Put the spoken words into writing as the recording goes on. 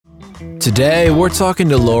Today, we're talking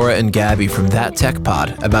to Laura and Gabby from That Tech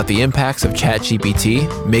Pod about the impacts of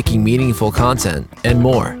ChatGPT, making meaningful content, and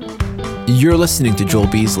more. You're listening to Joel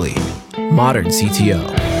Beasley, Modern CTO.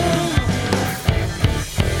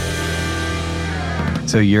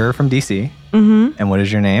 So you're from DC, and what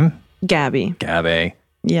is your name? Gabby. Gabby.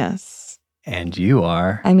 Yes. And you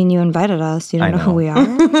are? I mean, you invited us. You don't know who we are.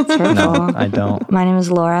 It's hurtful. No, I don't. My name is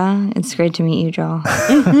Laura. It's great to meet you, Joel.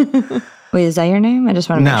 Wait, is that your name? I just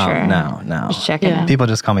want to make sure. No. Just checking. Yeah. People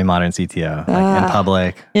just call me Modern CTO, like in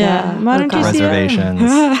public, Yeah. Modern okay. TCO. reservations.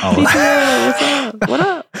 all of that. CTO, what's up? What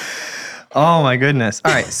up? Oh my goodness.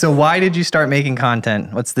 All right. So why did you start making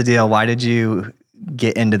content? What's the deal? Why did you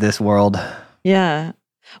get into this world? Yeah.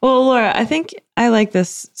 Well, Laura, I think I like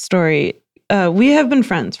this story. We have been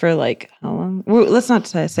friends for like how long? Let's not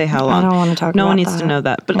say how long. I don't want to talk No about one needs that. to know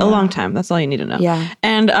that, but a long time. That's all you need to know. Yeah.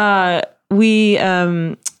 And we,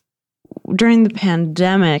 during the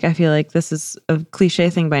pandemic, I feel like this is a cliche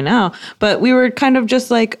thing by now, but we were kind of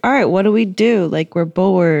just like, all right, what do we do? Like, we're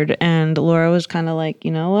bored. And Laura was kind of like,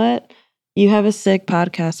 you know what? You have a sick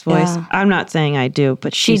podcast voice. Yeah. I'm not saying I do,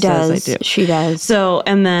 but She does. says I do. She does. So,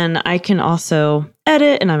 and then I can also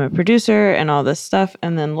edit, and I'm a producer and all this stuff.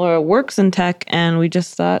 And then Laura works in tech, and we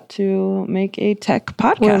just thought to make a tech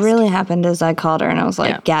podcast. What really happened is I called her and I was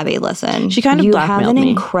like, Yeah. Gabby, listen. She kind of you have blackmailed an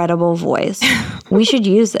me. incredible voice. We should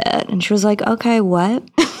use it. And she was like, okay, what?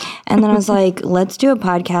 And then I was like, let's do a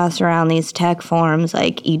podcast around these tech forums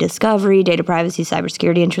like e-discovery, data privacy,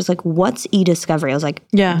 cybersecurity. And she was like, what's e-discovery? I was like,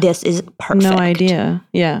 Yeah. this is perfect. No idea.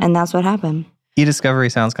 Yeah. And that's what happened. E-discovery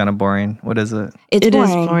sounds kind of boring. What is it? It's It is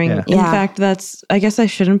boring. boring. Yeah. In Yeah. fact, that's, I guess I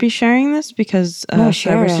shouldn't be sharing this because No,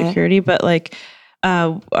 share it. cybersecurity, but like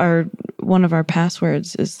one of our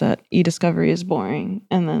passwords is that e-discovery is boring.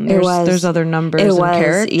 And then there's other numbers and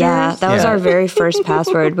characters. Yeah, that was Yeah. our very first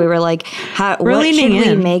password. We were like, We're what should leaning we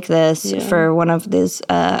in. make this for one of these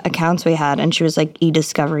accounts we had? And she was like,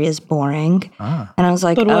 e-discovery is boring. Ah. And I was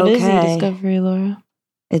like, But what is okay, e-discovery, Laura?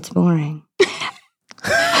 it's boring.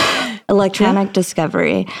 Electronic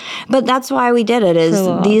discovery. But that's why we did it, is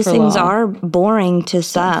these for things law. are boring to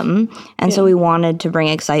some. And so we wanted to bring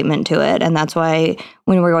excitement to it. And that's why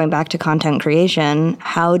when we're going back to content creation,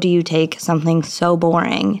 how do you take something so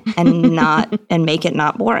boring and and make it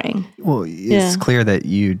not boring? Well, it's clear that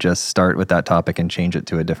you just start with that topic and change it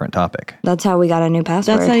to a different topic. That's how we got a new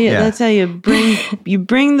password. That's how you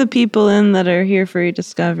bring the people in that are here for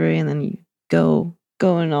e-discovery, and then you go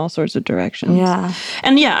in all sorts of directions. Yeah.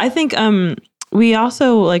 And yeah, I think we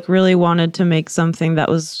also like really wanted to make something that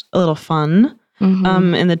was a little fun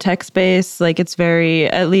in the tech space. Like, it's very,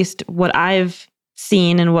 at least what I've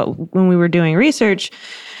seen and when we were doing research,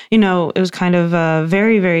 you know, it was kind of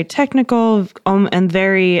very, very technical and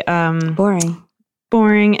very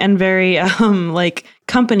boring and very like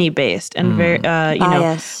company based and very very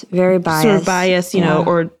biased. sort of biased, you know,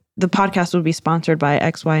 or the podcast would be sponsored by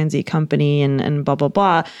X, Y, and Z company and blah, blah,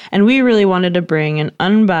 blah. And we really wanted to bring an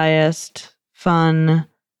unbiased, fun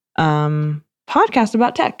podcast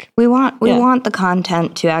about tech. We want the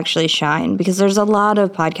content to actually shine, because there's a lot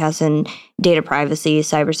of podcasts in data privacy,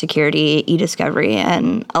 cybersecurity, e-discovery,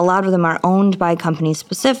 and a lot of them are owned by companies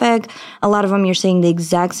specific. A lot of them you're seeing the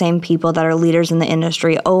exact same people that are leaders in the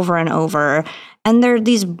industry over and over. And they're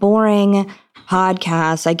these boring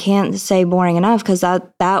podcasts. I can't say boring enough, because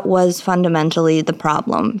that was fundamentally the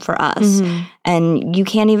problem for us. And you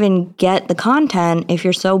can't even get the content if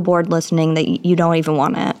you're so bored listening that you don't even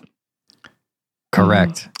want it.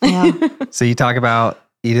 Correct. Yeah. So you talk about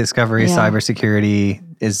e-discovery, Yeah. cybersecurity.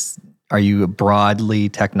 Are you broadly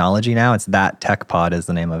technology now? It's That Tech Pod is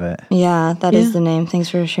the name of it. Yeah, that is the name. Thanks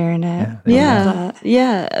for sharing it.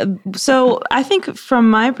 Yeah. So I think from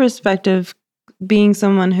my perspective, being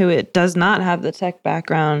someone who it does not have the tech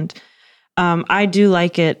background, I do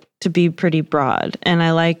like it to be pretty broad, and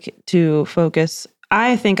I like to focus.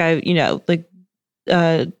 I think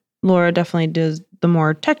Laura definitely does the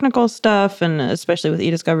more technical stuff, and especially with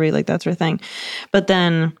e-discovery, like that sort of thing. But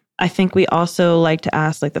then I think we also like to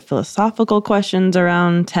ask like the philosophical questions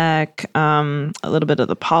around tech, a little bit of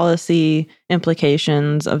the policy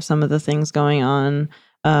implications of some of the things going on.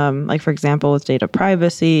 Like, for example, with data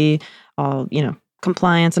privacy,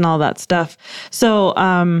 compliance and all that stuff. So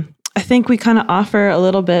I think we kind of offer a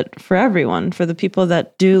little bit for everyone, for the people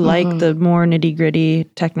that do like the more nitty gritty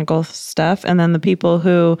technical stuff, and then the people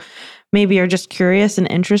who maybe are just curious and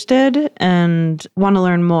interested and want to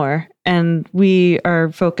learn more. And we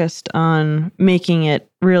are focused on making it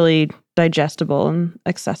really digestible and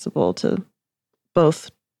accessible to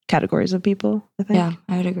both categories of people, I think. Yeah,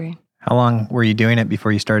 I would agree. How long were you doing it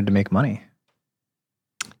before you started to make money?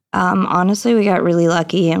 Honestly, we got really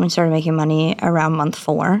lucky and we started making money around month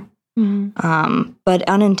 4, but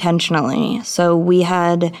unintentionally. So we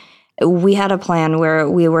had a plan where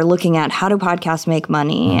we were looking at how do podcasts make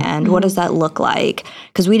money and what does that look like?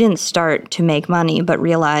 Because we didn't start to make money, but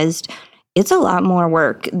realized it's a lot more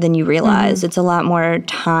work than you realize. It's a lot more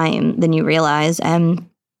time than you realize. And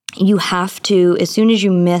you have to, as soon as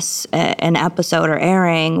you miss an episode or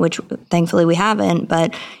airing, which thankfully we haven't,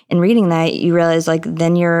 but in reading that, you realize like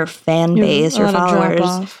then your fan base, your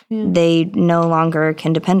followers, they no longer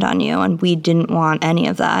can depend on you. And we didn't want any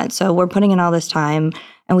of that. So we're putting in all this time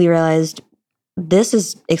and we realized this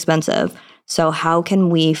is expensive. So how can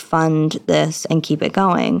we fund this and keep it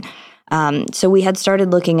going? So we had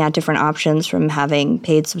started looking at different options, from having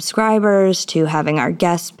paid subscribers to having our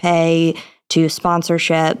guests pay to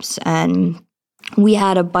sponsorships. And we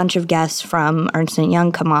had a bunch of guests from Ernst &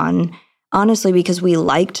 Young come on, honestly, because we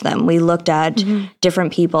liked them. We looked at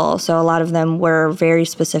different people. So a lot of them were very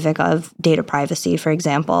specific of data privacy, for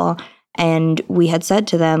example. And we had said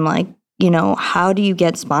to them, like, you know, how do you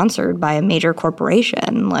get sponsored by a major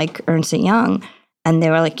corporation like Ernst & Young? And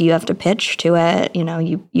they were like, you have to pitch to it. You know,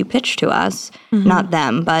 you pitch to us, not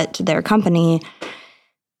them, but their company.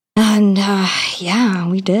 And yeah,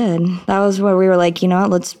 we did. That was where we were like, you know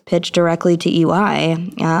what, let's pitch directly to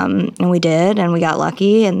EY. And we did, and we got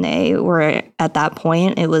lucky. And they were at that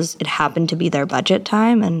point, it happened to be their budget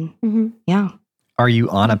time. And yeah. Are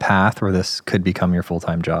you on a path where this could become your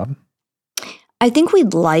full-time job? I think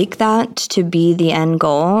we'd like that to be the end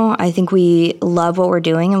goal. I think we love what we're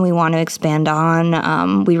doing and we want to expand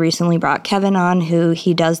on. We recently brought Kevin on, who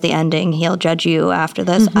he does the ending. He'll judge you after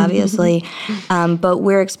this, obviously. But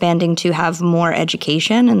we're expanding to have more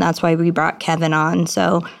education, and that's why we brought Kevin on.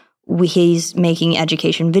 So he's making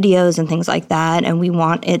education videos and things like that, and we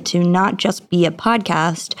want it to not just be a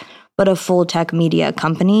podcast, but a full tech media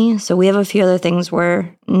company. So we have a few other things we're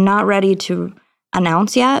not ready to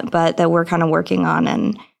announce yet, but that we're kind of working on.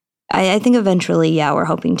 And I think eventually, yeah, we're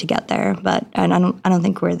hoping to get there, but I don't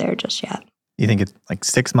think we're there just yet. You think it's like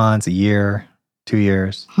 6 months, a year, 2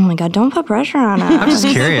 years? Oh my God, don't put pressure on us. I'm just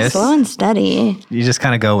curious. Slow and steady. You just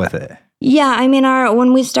kind of go with it. Yeah, I mean,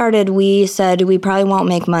 when we started, we said we probably won't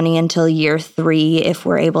make money until year 3 if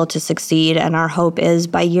we're able to succeed. And our hope is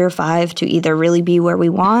by year 5 to either really be where we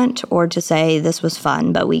want or to say this was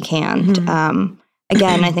fun, but we can't.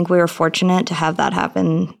 Again, I think we were fortunate to have that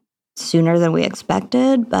happen sooner than we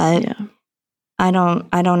expected, but I don't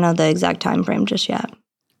know the exact time frame just yet.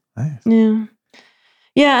 Nice.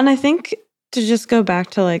 Yeah, and I think to just go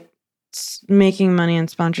back to like making money and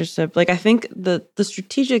sponsorship, like I think the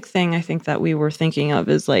strategic thing I think that we were thinking of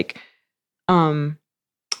is like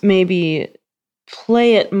maybe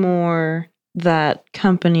play it more that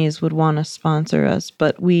companies would want to sponsor us,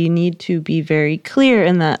 but we need to be very clear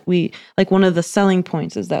in that we, like, one of the selling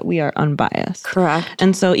points is that we are unbiased. Correct.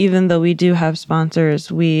 And so even though we do have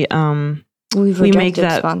sponsors, we've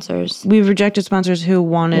rejected sponsors. We've rejected sponsors who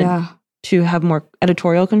wanted to have more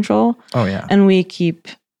editorial control. Oh, yeah. And we keep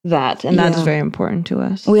that, and that is very important to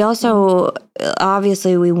us. We also,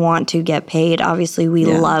 obviously, we want to get paid. Obviously, we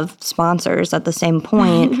love sponsors. At the same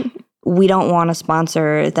point, we don't want a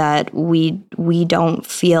sponsor that we don't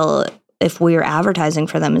feel, if we're advertising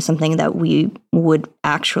for them, is something that we would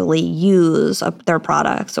actually use their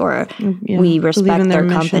products, or we respect their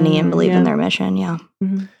company and believe in their mission. Yeah.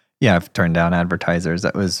 Yeah, I've turned down advertisers.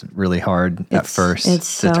 That was really hard at first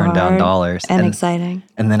to turn down dollars. And exciting.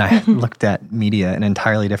 And then I looked at media an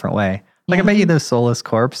entirely different way. Like, I bet you those Soulless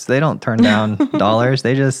Corps, they don't turn down dollars.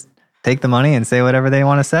 They just take the money and say whatever they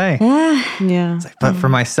want to say. Yeah. It's like, but for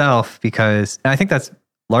myself, because and I think that's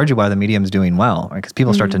largely why the medium's doing well, right? Because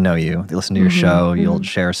people start to know you. They listen to your show. You'll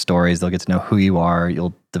share stories. They'll get to know who you are.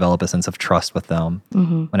 You'll develop a sense of trust with them.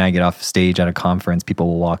 When I get off stage at a conference, people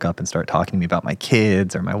will walk up and start talking to me about my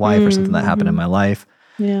kids or my wife or something that happened in my life.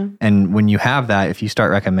 Yeah. And when you have that, if you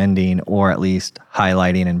start recommending or at least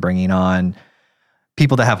highlighting and bringing on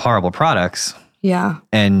people that have horrible products,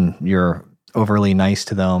 and you're overly nice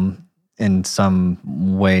to them in some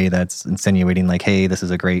way that's insinuating like, hey, this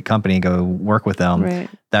is a great company, go work with them. Right.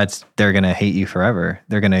 They're going to hate you forever.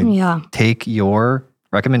 They're going to take your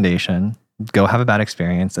recommendation, go have a bad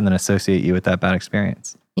experience, and then associate you with that bad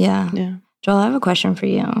experience. Yeah. Joel, I have a question for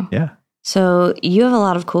you. Yeah. So you have a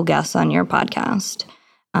lot of cool guests on your podcast.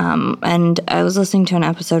 And I was listening to an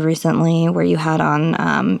episode recently where you had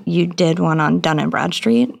on, you did one on Dun &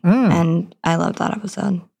 Bradstreet, and I loved that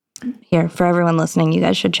episode. Here, for everyone listening, you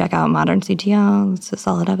guys should check out Modern CTO. It's a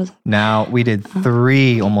solid episode. Now, we did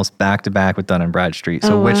 3 almost back-to-back with Dun & Bradstreet.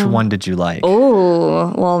 So which one did you like?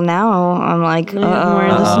 Oh, well, now I'm like, more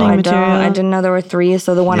listening material. I didn't know there were 3,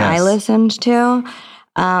 so the one I listened to.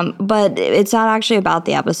 But it's not actually about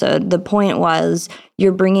the episode. The point was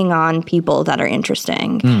you're bringing on people that are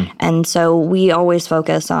interesting. And so we always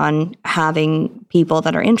focus on having people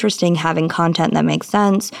that are interesting, having content that makes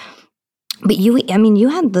sense. But you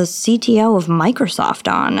had the CTO of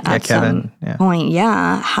Microsoft on at some point.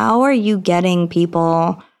 Yeah. How are you getting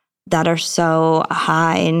people that are so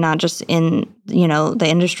high, not just in, the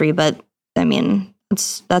industry, but I mean,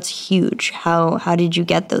 that's huge. How did you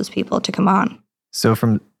get those people to come on? So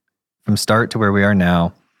from start to where we are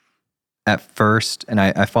now, at first, and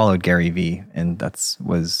I followed Gary Vee, and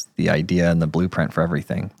was the idea and the blueprint for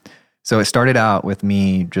everything. So it started out with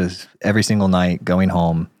me just every single night going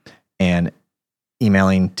home and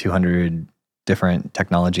emailing 200 different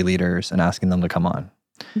technology leaders and asking them to come on.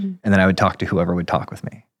 And then I would talk to whoever would talk with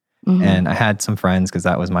me. And I had some friends, because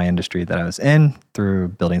that was my industry that I was in through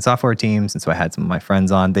building software teams. And so I had some of my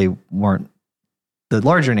friends on. They weren't the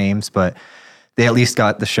larger names, but they at least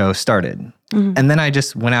got the show started. And then I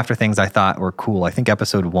just went after things I thought were cool. I think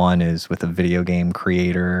episode 1 is with a video game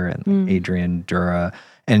creator and Adrian Dura.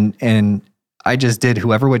 And I just did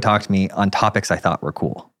whoever would talk to me on topics I thought were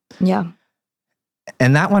cool. Yeah.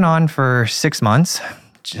 And that went on for 6 months,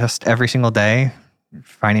 just every single day,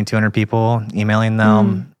 finding 200 people, emailing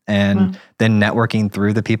them, and then networking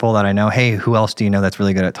through the people that I know. Hey, who else do you know that's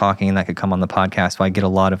really good at talking that could come on the podcast? So I get a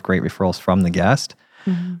lot of great referrals from the guest.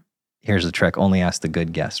 Here's the trick. Only ask the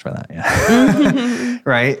good guest for that. Yeah.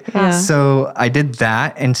 Right? Yeah. So I did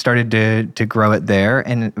that and started to grow it there.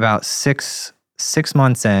 And about six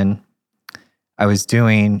months in, I was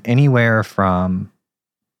doing anywhere from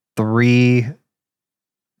 3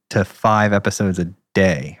 to 5 episodes a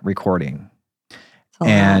day recording.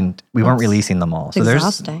 And we weren't releasing them all. So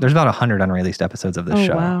there's about 100 unreleased episodes of this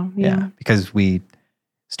show. Wow. Yeah. Because we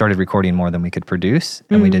started recording more than we could produce,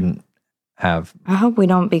 and we didn't have... I hope we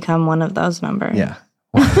don't become one of those numbers. Yeah.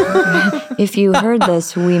 If you heard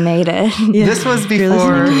this, we made it. Yeah. This was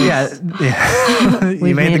before...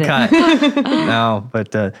 You made the cut. No,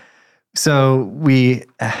 but... so we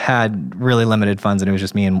had really limited funds, and it was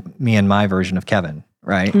just me and my version of Kevin,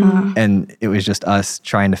 right? And it was just us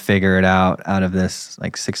trying to figure it out of this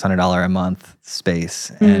like $600 a month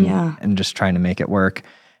space, and just trying to make it work,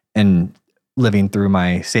 and living through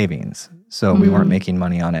my savings. So we weren't making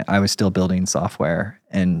money on it. I was still building software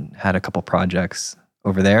and had a couple projects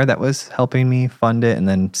over there that was helping me fund it, and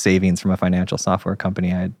then savings from a financial software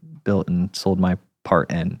company I had built and sold my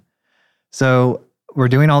part in. So we're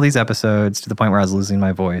doing all these episodes to the point where I was losing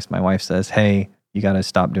my voice. My wife says, hey, you got to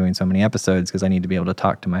stop doing so many episodes because I need to be able to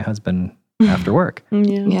talk to my husband after work.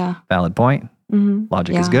 Yeah. Valid point.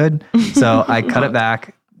 Logic is good. So I cut it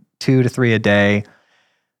back 2 to 3 a day.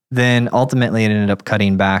 Then ultimately it ended up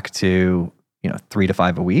cutting back to, 3 to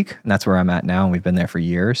 5 a week. And that's where I'm at now. And we've been there for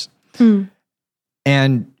years.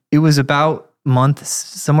 And it was about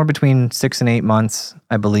somewhere between 6 and 8 months,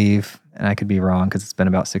 I believe. And I could be wrong because it's been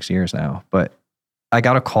about 6 years now. But I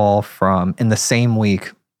got a call in the same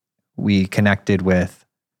week, we connected with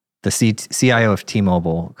the CIO of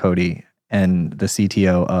T-Mobile, Cody, and the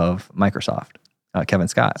CTO of Microsoft, Kevin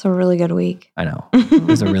Scott. It's a really good week. I know. It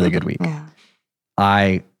was a really good week. Yeah.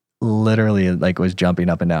 I literally was jumping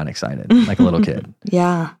up and down excited, like a little kid.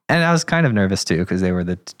 Yeah. And I was kind of nervous too, because they were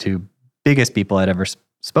the 2 biggest people I'd ever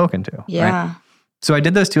spoken to. Yeah. Right? So I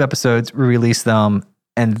did those 2 episodes, we released them,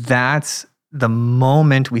 and that's the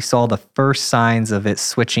moment we saw the first signs of it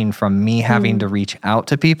switching from me having to reach out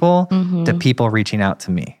to people to people reaching out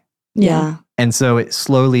to me. Yeah. And so it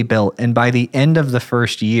slowly built. And by the end of the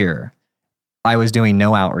first year, I was doing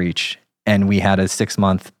no outreach, and we had a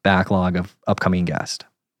 6-month backlog of upcoming guests.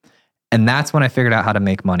 And that's when I figured out how to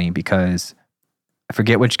make money, because I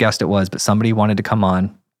forget which guest it was, but somebody wanted to come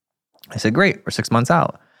on. I said, great, we're 6 months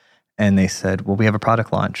out. And they said, well, we have a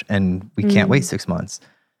product launch and we can't wait 6 months.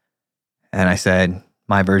 And I said,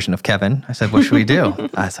 my version of Kevin, I said, what should we do?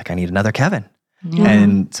 I was like, I need another Kevin. Yeah.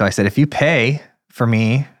 And so I said, if you pay for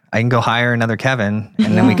me, I can go hire another Kevin,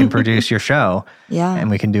 and then we can produce your show. Yeah. And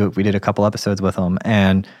we can do it. We did a couple episodes with them,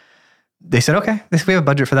 and they said, okay, we have a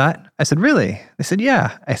budget for that. I said, really? They said,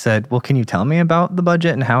 yeah. I said, well, can you tell me about the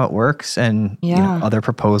budget and how it works and other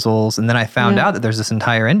proposals? And then I found out that there's this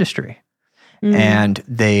entire industry, and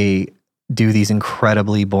they do these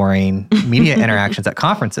incredibly boring media interactions at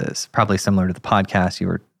conferences, probably similar to the podcast you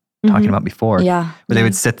were talking about before. Yeah. Where they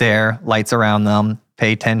would sit there, lights around them,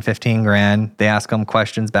 pay 10, 15 grand. They ask them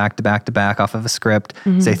questions back to back to back off of a script,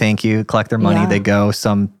 say thank you, collect their money. Yeah. They go.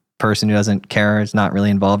 Some person who doesn't care, is not really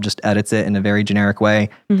involved, just edits it in a very generic way.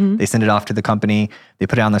 They send it off to the company. They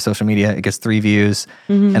put it on their social media. It gets 3 views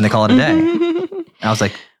and they call it a day. And I was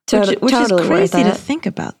like, which totally is worth crazy to it. think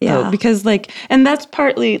about, Yeah. though, because like, and that's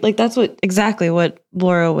partly like, that's exactly what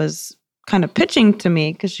Laura was kind of pitching to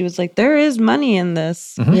me, because she was like, there is money in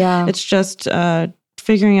this. Yeah. It's just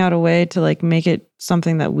figuring out a way to like make it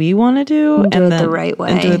something that we want to do Do it the right way.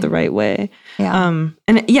 And do it the right way. Yeah.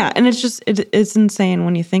 And it's just it's insane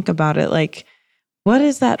when you think about it. Like, what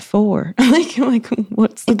is that for? like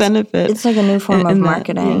what's the benefit? It's like a new form of in that?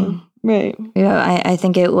 marketing. Yeah. Right. Yeah, I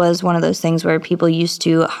think it was one of those things where people used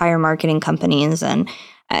to hire marketing companies, and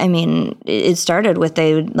I mean, it started with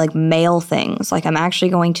they would like mail things. Like, I'm actually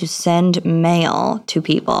going to send mail to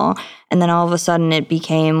people, and then all of a sudden it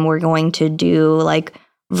became we're going to do like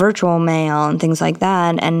virtual mail and things like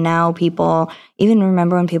that. And now people even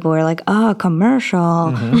remember when people were like, "Oh, a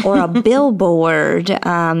commercial or a billboard."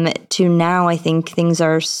 To now, I think things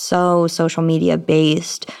are so social media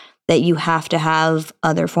based that you have to have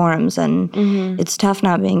other forums, and it's tough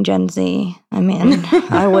not being Gen Z. I mean,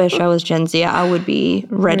 I wish I was Gen Z. I would be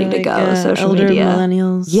ready to go. Social elder media.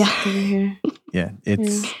 millennials. Yeah. over here. yeah,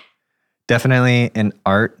 it's definitely an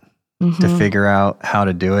art to figure out how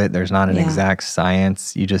to do it. There's not an Yeah. exact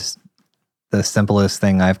science. The simplest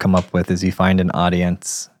thing I've come up with is you find an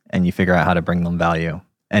audience and you figure out how to bring them value.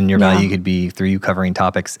 And your Yeah. value could be through you covering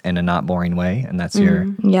topics in a not boring way. And that's your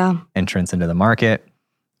Yeah. entrance into the market.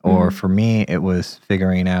 Or for me, it was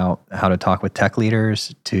figuring out how to talk with tech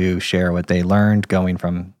leaders to share what they learned, going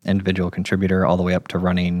from individual contributor all the way up to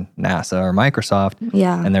running NASA or Microsoft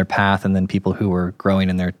Yeah. and their path. And then people who were growing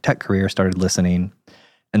in their tech career started listening.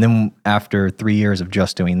 And then after 3 years of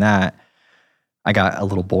just doing that, I got a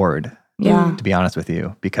little bored, Yeah. to be honest with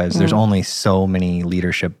you, because there's only so many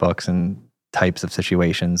leadership books and types of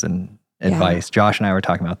situations and advice. Josh and I were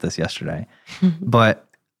talking about this yesterday. But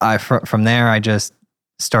from there, I just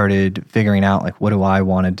started figuring out, like, what do I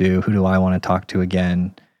want to do? Who do I want to talk to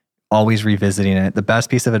again? Always revisiting it. The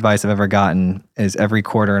best piece of advice I've ever gotten is every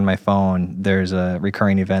quarter in my phone, there's a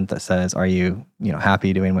recurring event that says, are you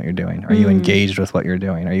happy doing what you're doing? Are you engaged with what you're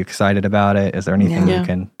doing? Are you excited about it? Is there anything you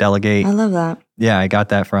can delegate? I love that. Yeah, I got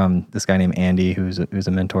that from this guy named Andy, who's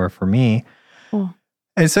a mentor for me. Cool.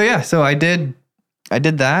 And so I did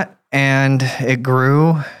that, and it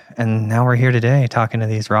grew, and now we're here today talking to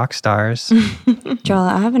these rock stars. Joel,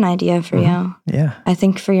 I have an idea for you. Yeah. I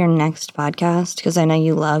think for your next podcast, because I know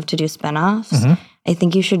you love to do spinoffs, I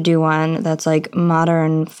think you should do one that's like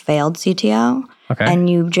modern failed CTO. Okay. And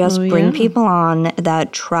you just bring people on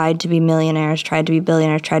that tried to be millionaires, tried to be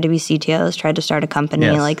billionaires, tried to be CTOs, tried to start a company.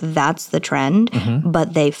 Yes. Like, that's the trend,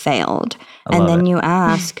 but they failed. I And love then it. you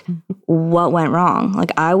ask, what went wrong?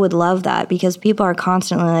 Like, I would love that, because people are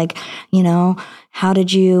constantly like, how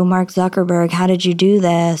did you, Mark Zuckerberg, how did you do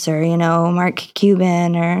this? Or, Mark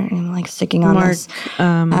Cuban, or like sticking on Mark, this.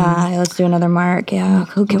 Let's do another Mark. Yeah.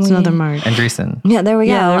 Who can What's we? another Mark? Andreessen. Yeah, there we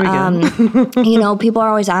go. Yeah, there we go. People are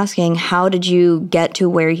always asking, how did you get to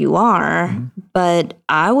where you are? But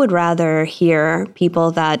I would rather hear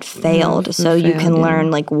people that failed, so you can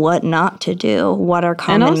learn like what not to do, what are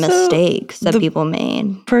common also mistakes that the people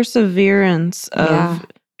made. Perseverance of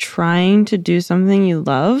trying to do something you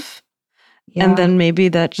love, and then maybe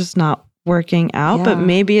that just not working out, but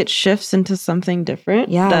maybe it shifts into something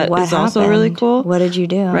different. That what is also really happened? cool. What did you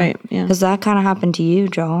do? Right. Yeah. Because that kind of happened to you,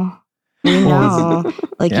 Joel. We know.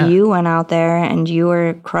 You went out there and you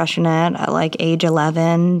were crushing it at like age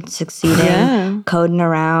 11, succeeding, coding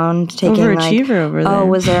around, taking overachiever over there. Oh,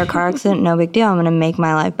 was there a car accident? No big deal. I'm going to make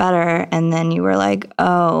my life better. And then you were like,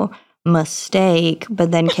 oh, mistake,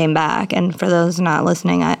 but then came back. And for those not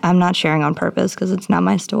listening, I'm not sharing on purpose because it's not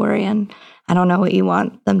my story. And I don't know what you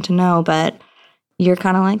want them to know, but you're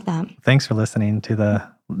kind of like that. Thanks for listening to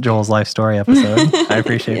the Joel's Life Story episode. I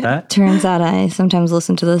appreciate that. Turns out I sometimes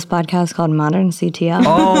listen to this podcast called Modern CTO.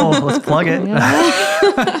 Oh, let's plug it.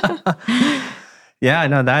 Yeah,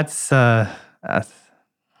 no, that's a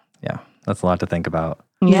lot to think about.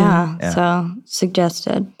 Yeah. So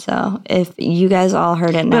suggested. So if you guys all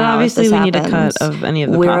heard it now, but obviously if we this need a happens, cut of any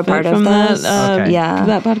of the we're a profit part of from this. that. Okay. Yeah,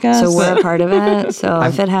 that podcast. So we're a part of it. So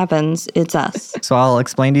if it happens, it's us. So I'll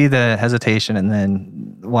explain to you the hesitation and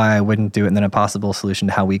then why I wouldn't do it, and then a possible solution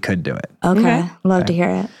to how we could do it. Okay. Love to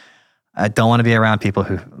hear it. I don't want to be around people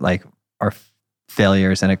who like are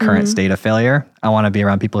failures in a current state of failure. I want to be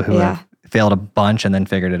around people who have failed a bunch and then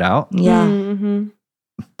figured it out. Yeah. Mm-hmm.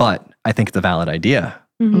 But I think it's a valid idea.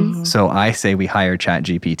 Mhm. So I say we hire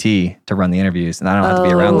ChatGPT to run the interviews, and I don't have to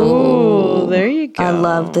be around them. Oh, there you go. I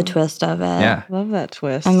love the twist of it. Yeah. Love that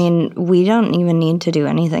twist. I mean, we don't even need to do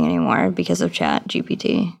anything anymore because of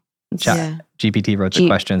ChatGPT. GPT wrote the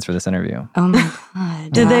questions for this interview. Oh my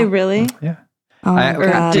God. Did they really? Yeah. Oh my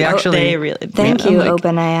God. we actually- they really? Thank you,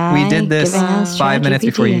 OpenAI. We did this giving us 5 minutes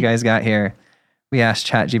before ChatGPT. you guys got here. We asked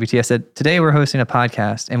ChatGPT, I said, today we're hosting a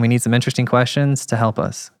podcast and we need some interesting questions to help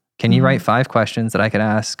us. Can you write 5 questions that I could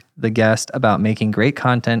ask the guest about making great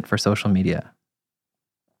content for social media?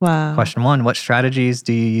 Wow. Question 1, what strategies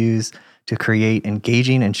do you use to create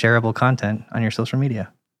engaging and shareable content on your social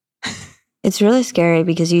media? It's really scary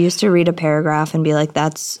because you used to read a paragraph and be like,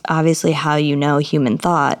 that's obviously how you know human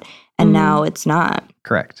thought. And now it's not.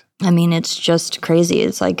 Correct. I mean, it's just crazy.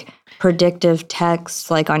 It's like predictive text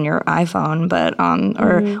like on your iPhone, but on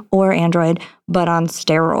or Android, but on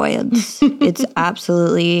steroids. It's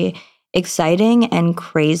absolutely exciting and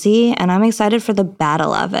crazy. And I'm excited for the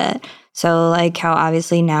battle of it. So like how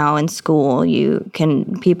obviously now in school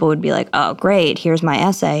people would be like, oh great, here's my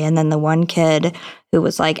essay. And then the one kid who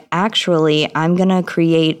was like, actually, I'm gonna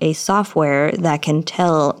create a software that can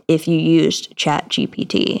tell if you used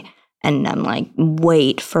ChatGPT. And I'm like,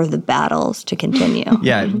 wait for the battles to continue.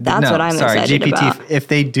 Yeah. That's what I'm excited GPT, about.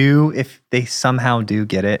 If they somehow do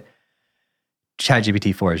get it,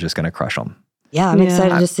 ChatGPT 4 is just going to crush them. Yeah, I'm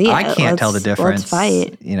excited to see it. I can't tell the difference. Let's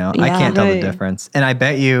fight. I can't tell the difference. And I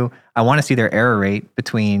bet you, I want to see their error rate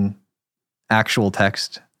between actual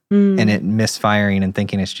text and it misfiring and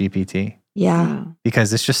thinking it's GPT. Yeah.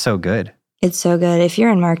 Because it's just so good. It's so good. If you're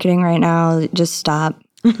in marketing right now, just stop.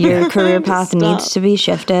 Your career path needs to be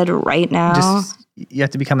shifted right now. You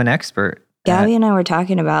have to become an expert. Gabby and I were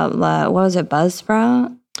talking about, what was it,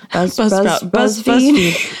 Buzzsprout?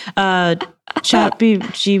 BuzzFeed.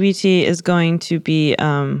 ChatGPT is going to be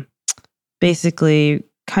basically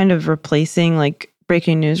kind of replacing like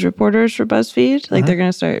breaking news reporters for BuzzFeed. Like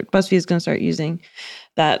BuzzFeed is going to start using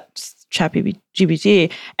that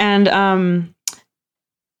ChatGPT. And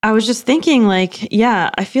I was just thinking like, yeah,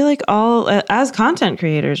 I feel like as content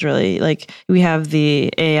creators, really, like we have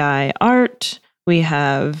the AI art, we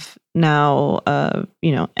have now, a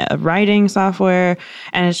writing software,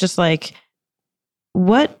 and it's just like,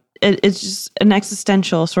 it's just an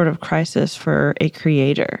existential sort of crisis for a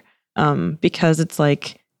creator, because it's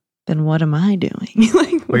like, then what am I doing?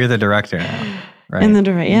 Like, well, you're the director now, right? And the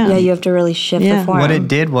director, Yeah, you have to really shift the form. What it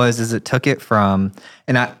did is it took it from,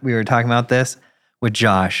 we were talking about this with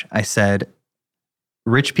Josh. I said,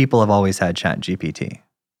 rich people have always had ChatGPT.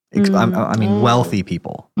 I mean, wealthy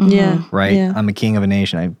people. Yeah. Right? Yeah. I'm a king of a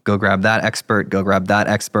nation. I go grab that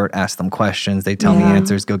expert, ask them questions. They tell me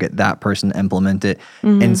answers, go get that person, implement it.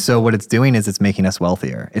 And so what it's doing is it's making us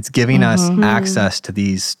wealthier. It's giving us access to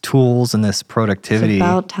these tools and this productivity. It's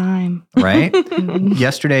about time. Right?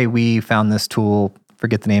 Yesterday, we found this tool,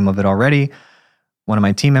 forget the name of it already. One of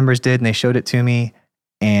my team members did, and they showed it to me.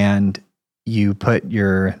 And you put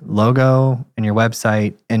your logo and your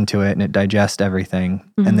website into it and it digests everything.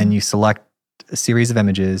 And then you select a series of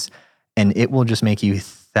images and it will just make you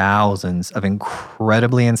thousands of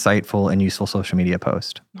incredibly insightful and useful social media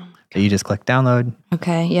posts. So you just click download.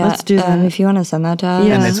 Okay, yeah. Let's do that. If you want to send that to us.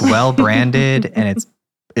 Yeah. And it's well branded and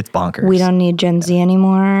it's bonkers. We don't need Gen Z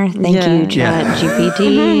anymore. Thank you,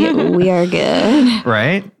 ChatGPT. We are good.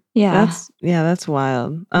 Right? Yeah. That's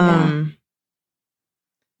wild.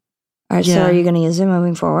 All right, so are you going to use it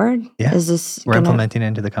moving forward? Yeah. Is this We're implementing it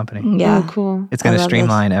into the company. Yeah. Oh, cool. It's going to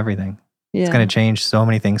streamline everything. Yeah. It's going to change so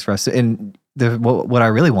many things for us. And what I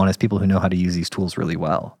really want is people who know how to use these tools really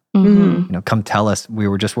well. Mm-hmm. Come tell us. We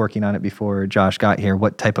were just working on it before Josh got here.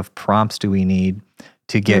 What type of prompts do we need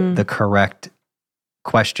to get the correct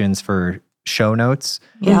questions for show notes?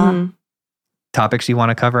 Yeah. Topics you want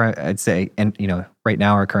to cover, I'd say. And, right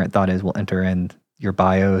now our current thought is we'll enter in your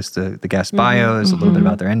bios, the guest bios, a little bit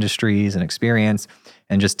about their industries and experience,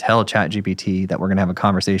 and just tell ChatGPT that we're going to have a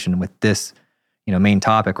conversation with this, main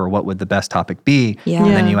topic, or what would the best topic be. Yeah.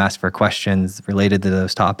 And then you ask for questions related to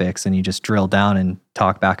those topics and you just drill down and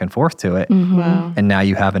talk back and forth to it. Wow. And now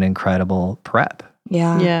you have an incredible prep.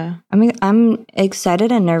 Yeah. Yeah. I mean, I'm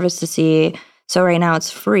excited and nervous to see. So right now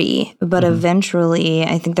it's free, but eventually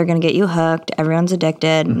I think they're going to get you hooked. Everyone's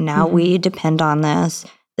addicted. Now we depend on this.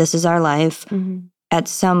 This is our life. At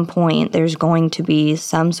some point, there's going to be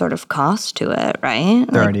some sort of cost to it, right?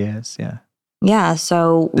 There already is, yeah. Yeah.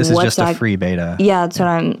 So this is what's just a free beta. Yeah, that's what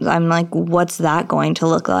I'm like, what's that going to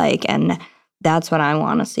look like? And that's what I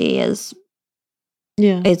want to see is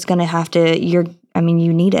it's going to have to, you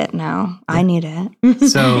need it now. Yeah. I need it.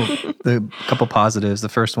 So the couple positives. The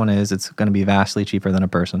first one is it's going to be vastly cheaper than a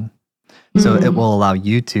person. So it will allow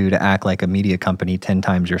you to act like a media company 10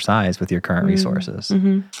 times your size with your current resources.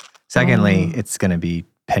 Secondly, it's going to be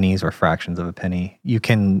pennies or fractions of a penny. You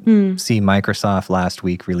can see Microsoft last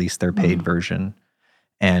week release their paid version,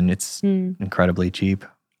 and it's incredibly cheap.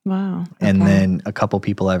 Wow. And then a couple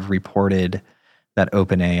people have reported that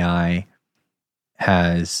OpenAI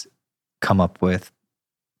has come up with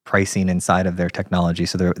pricing inside of their technology.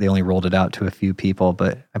 So they only rolled it out to a few people,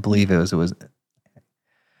 but I believe it was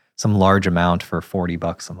some large amount for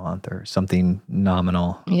 $40 a month or something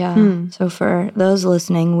nominal. Yeah. So for those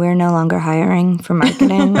listening, we're no longer hiring for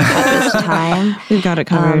marketing at this time. We've got it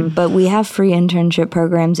covered. But we have free internship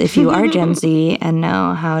programs if you are Gen Z and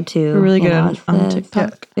know how to. We're really good on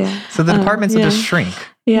TikTok. Yeah. So the departments will just shrink,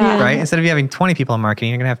 Yeah. right? Instead of you having 20 people in marketing,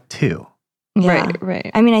 you're going to have 2. Yeah.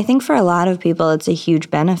 Right. I mean, I think for a lot of people, it's a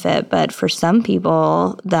huge benefit. But for some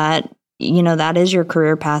people that, that is your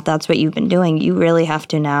career path, that's what you've been doing, you really have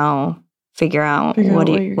to now figure out what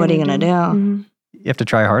are you going to do. Mm-hmm. You have to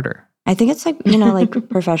try harder. I think it's like, like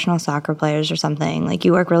professional soccer players or something. Like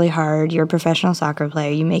you work really hard, you're a professional soccer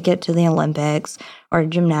player, you make it to the Olympics, or a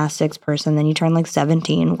gymnastics person, then you turn like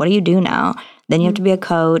 17. What do you do now? Then you have to be a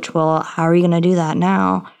coach. Well, how are you going to do that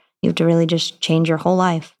now? You have to really just change your whole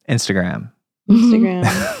life. Instagram.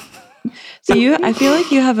 So I feel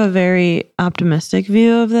like you have a very optimistic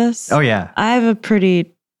view of this. Oh yeah. I have a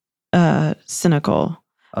pretty cynical.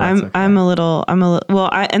 I'm a little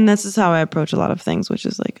and this is how I approach a lot of things, which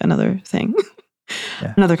is like another thing.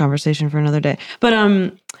 Another conversation for another day.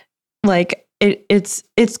 But like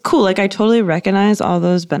it's cool. Like I totally recognize all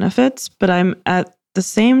those benefits, but I'm at the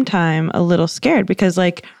same time a little scared because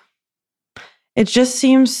like it just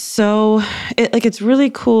seems so it's really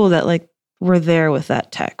cool that like we're there with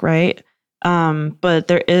that tech, right? But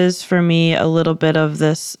there is for me a little bit of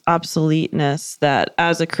this obsoleteness that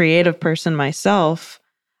as a creative person myself,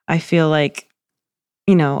 I feel like,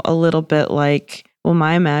 a little bit like, well,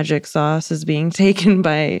 my magic sauce is being taken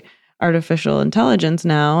by artificial intelligence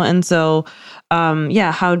now. And so,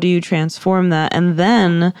 how do you transform that? And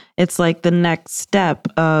then it's like the next step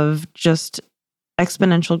of just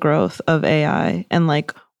exponential growth of AI. And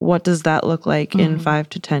like, what does that look like in 5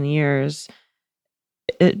 to 10 years?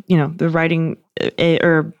 The writing,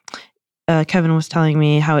 Kevin was telling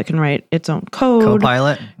me how it can write its own code.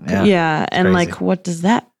 Copilot. Yeah. And crazy. like, what does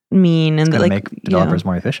that mean? And it's going to like, make developers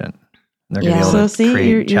more efficient. They're going to be able to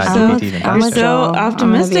create you're ChatGPT even I'm faster. so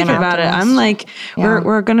optimistic about it. I'm like,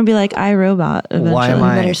 we're going to be like iRobot eventually. Why am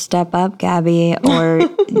I? You better step up, Gabby, or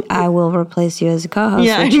I will replace you as a co-host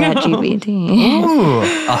for ChatGPT. Ooh,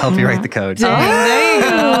 I'll help you write the code. There you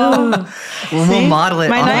go. We'll model it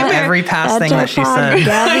on every past thing that she said.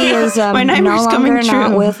 Gabby is no longer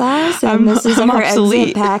not with us, and this is her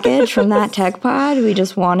exit package from that tech pod. We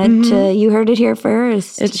just wanted to, you heard it here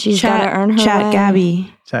first. She's got to earn her Chat way.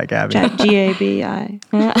 Gabby. Chat Gabby. Chat GABI.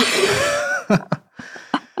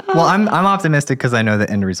 Well, I'm optimistic because I know the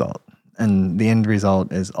end result. And the end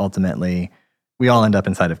result is ultimately we all end up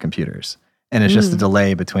inside of computers. And it's just a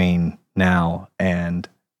delay between now and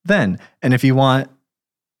then. And if you want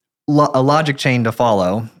a logic chain to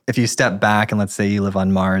follow, if you step back and let's say you live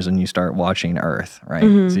on Mars and you start watching Earth,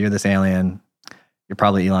 right? So you're this alien, you're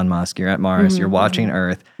probably Elon Musk, you're at Mars, you're watching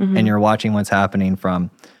Earth, and you're watching what's happening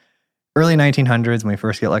from early 1900s when we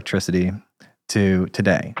first get electricity to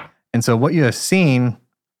today. And so what you have seen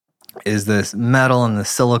is this metal and the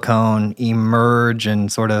silicone emerge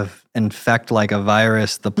and sort of infect like a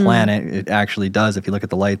virus the planet. It actually does. If you look at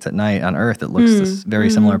the lights at night on Earth, it looks this very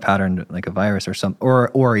similar pattern to like a virus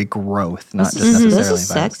or a growth, not just necessarily This is virus.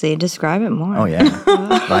 sexy. Describe it more. Oh yeah,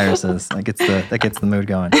 viruses. That gets the mood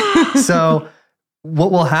going. So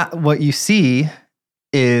what you see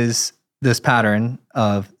is this pattern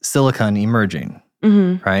of silicon emerging,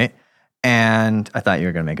 right? And I thought you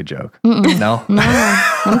were going to make a joke. No?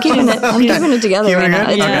 I'm keeping it together right now.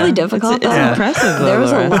 It's really difficult. It's impressive. There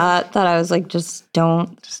was a lot that I was like, just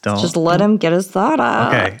let him get his thought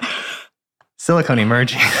out. Okay. Silicon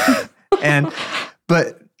emerging.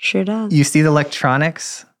 But sure does. You see the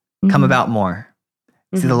electronics come about more.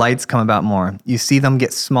 You see the lights come about more. You see them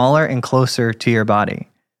get smaller and closer to your body.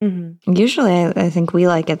 Usually, I think we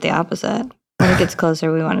like it the opposite. When it gets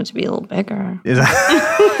closer, we want it to be a little bigger. Is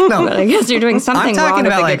that, no, but I guess you're doing something wrong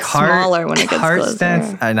if it like gets smaller when it gets heart closer.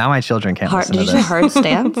 Stents. Now my children can't listen to this. Did you say heart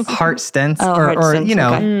stents? Heart stents, heart or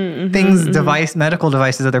stents, things, medical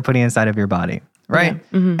devices that they're putting inside of your body, right?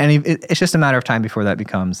 And it's just a matter of time before that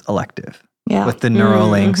becomes elective. With the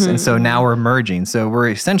Neuralinks. And so now we're merging. So we're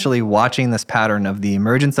essentially watching this pattern of the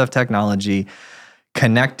emergence of technology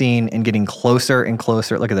connecting and getting closer and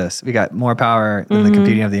closer. Look at this. We got more power than the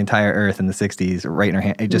computing of the entire earth in the 60s right in our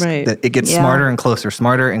hand. It just, it gets smarter and closer,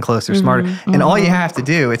 smarter and closer, smarter. And all you have to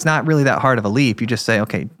do, it's not really that hard of a leap. You just say,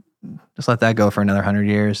 okay, just let that go for another 100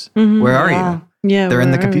 years. Where are you? Yeah, they're in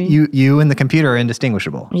the you and the computer are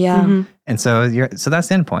indistinguishable. Yeah. And so that's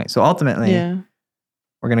the end point. So ultimately,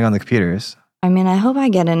 we're going to go on the computers. I mean, I hope I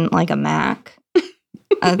get in like a Mac.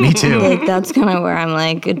 Me too. Like, that's kind of where I'm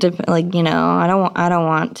like, you know, I don't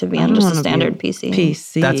want to be on just a standard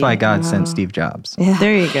PC. That's why God sent Steve Jobs. Yeah.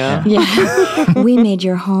 There you go. Yeah. We made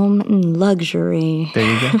your home luxury. There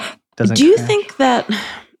you go. Do you think that,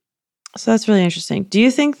 so that's really interesting. Do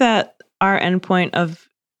you think that our endpoint of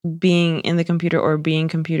being in the computer or being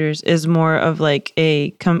computers is more of like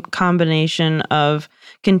a combination of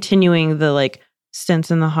continuing the like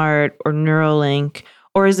stents in the heart or Neuralink?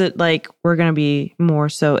 Or is it like we're going to be more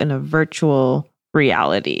so in a virtual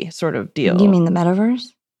reality sort of deal? Do you mean the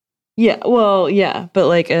metaverse? Yeah, well, yeah, but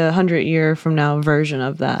like 100-year from now version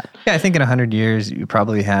of that. Yeah, I think in 100 years, you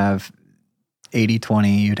probably have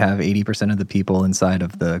 80-20. You'd have 80% of the people inside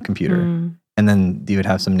of the computer. And then you would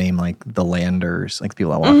have some name like the Landers, like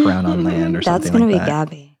people that walk around on land or something like that. That's going to be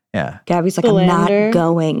Gabby. Yeah. Gabby's like, I'm not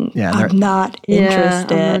going. Yeah, I'm not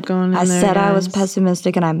interested. I'm not going in I there, said guys. I was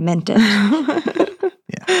pessimistic and I meant it.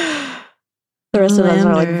 Yeah. The rest of us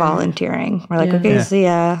are like volunteering. We're like, okay, see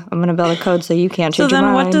ya. I'm going to build a code so you can't change your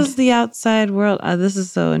mind. So then what does the outside world, this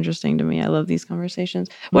is so interesting to me. I love these conversations.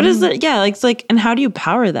 What is it? Yeah, like, it's like, and how do you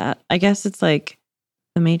power that? I guess it's like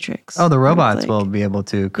the Matrix. Oh, the robots will be able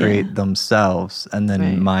to create themselves and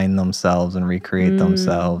then mine themselves and recreate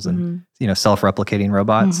themselves and, you know, self-replicating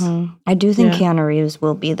robots. I do think Keanu Reeves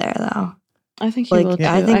will be there though. I think he will too.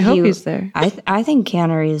 I hope he's there. I think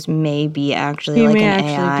Keanu Reeves may be actually like an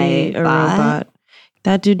AI be a robot.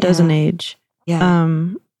 That dude doesn't age. Yeah.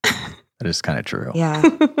 That is kind of true. Yeah.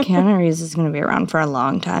 Keanu Reeves is going to be around for a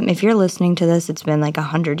long time. If you're listening to this, it's been like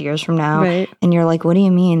 100 years from now. Right. And you're like, what do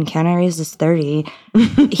you mean? Keanu Reeves is 30.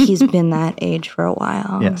 He's been that age for a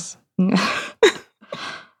while. Yes.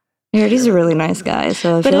 He's a really nice guy.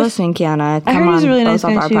 So if you're listening, Keanu, come on really both nice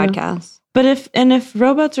of our too. podcasts. But if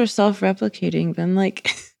robots are self-replicating, then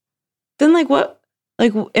what?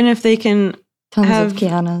 Like, and if they can Tons have of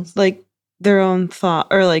Keanu's. like their own thought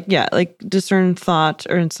or like discern thought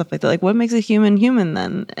or and stuff like that. Like, what makes a human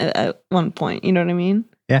then at one point? You know what I mean?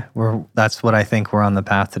 Yeah, that's what I think we're on the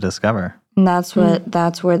path to discover. And that's where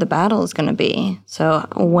the battle is going to be. So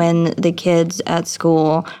when the kids at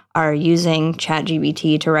school are using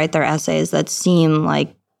ChatGPT to write their essays that seem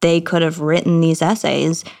like they could have written these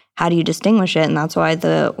essays, how do you distinguish it? And that's why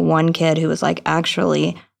the one kid who was like,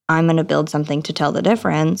 actually, I'm going to build something to tell the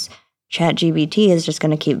difference. ChatGPT is just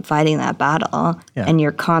going to keep fighting that battle, and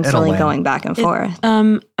you're constantly going back and forth.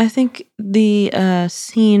 I think the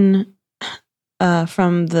scene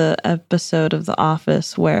from the episode of The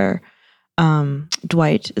Office where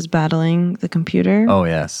Dwight is battling the computer. Oh,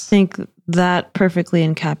 yes. I think that perfectly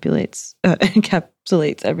encapsulates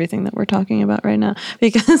everything that we're talking about right now,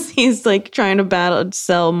 because he's like trying to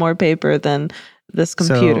sell more paper than this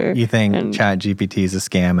computer. So you think ChatGPT is a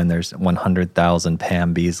scam and there's 100,000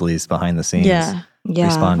 Pam Beasleys behind the scenes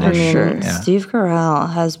responding? I mean, sure. Steve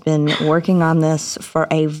Carell has been working on this for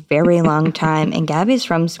a very long time, and Gabby's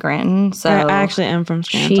from Scranton. So I actually am from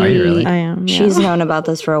Scranton. Are you really? I am. Yeah. She's known about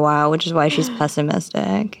this for a while, which is why she's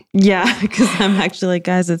pessimistic. Yeah, because I'm actually like,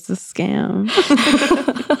 guys, it's a scam.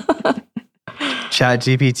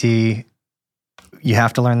 ChatGPT, you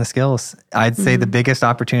have to learn the skills. I'd say the biggest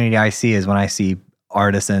opportunity I see is when I see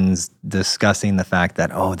artisans discussing the fact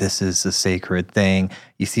that, oh, this is a sacred thing.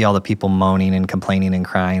 You see all the people moaning and complaining and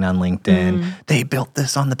crying on LinkedIn. They built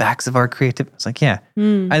this on the backs of our creative. It's like,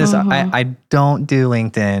 I don't do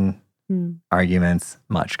LinkedIn arguments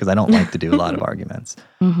much because I don't like to do a lot of arguments.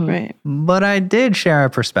 Right. But I did share a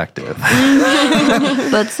perspective.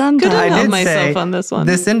 But sometimes I did myself say on this one.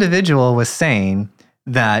 This individual was saying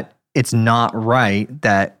that it's not right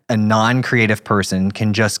that a non-creative person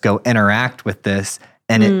can just go interact with this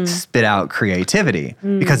and it spit out creativity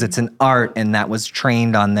because it's an art and that was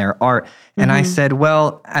trained on their art. And I said,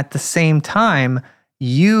 well, at the same time,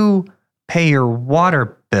 you pay your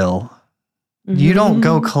water bill. You don't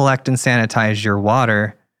go collect and sanitize your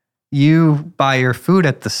water. You buy your food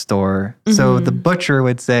at the store. So the butcher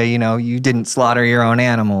would say, you didn't slaughter your own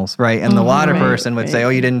animals, right? And the water person would say, oh,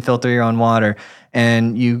 you didn't filter your own water.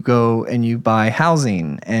 And you go and you buy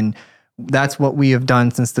housing. And that's what we have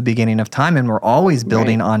done since the beginning of time. And we're always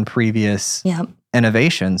building on previous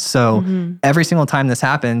innovations. So every single time this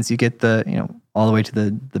happens, you get all the way to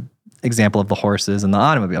the example of the horses and the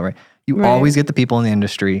automobile, right? You always get the people in the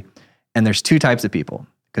industry And there's two types of people,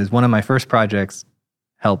 because one of my first projects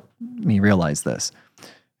helped me realize this.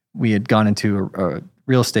 We had gone into a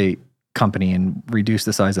real estate company and reduced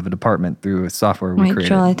the size of a department through a software we created.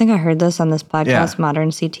 Joel, I think I heard this on this podcast, Modern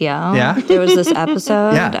CTO. Yeah. There was this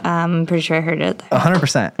episode. Yeah. I'm pretty sure I heard it there.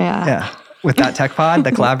 100%. Yeah. With that Tech Pod,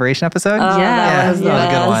 the collaboration episode. Oh, that was the that was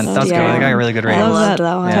a good one. best. That was good. They got a really good I rating. love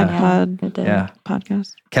that one. Tech Yeah. Pod It did. Yeah.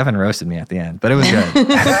 podcast. Kevin roasted me at the end, but it was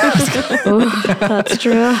good. Ooh, that's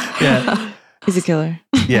true. Yeah. He's a killer.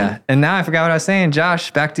 Yeah. And now I forgot what I was saying.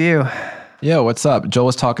 Josh, back to you. Yeah, what's up? Joel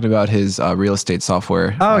was talking about his real estate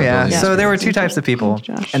software. Oh, yeah. building So there were two types of people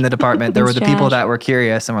Josh. in the department. There were Thanks, the people Josh. that were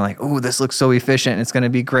curious and were like, oh, this looks so efficient. It's going to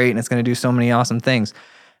be great. And it's going to do so many awesome things.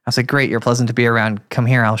 I was like, great. You're pleasant to be around. Come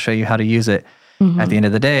here. I'll show you how to use it. At the end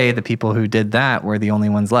of the day, the people who did that were the only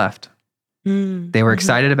ones left. They were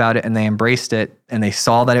excited about it and they embraced it and they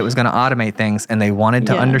saw that it was going to automate things and they wanted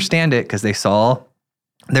to understand it because they saw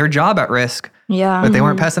their job at risk. Yeah. But they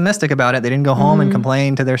weren't pessimistic about it. They didn't go home and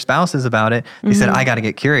complain to their spouses about it. They said, I got to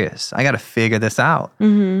get curious. I got to figure this out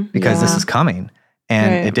because this is coming.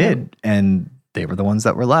 And it did. And they were the ones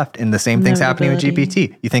that were left. And the same thing's happening with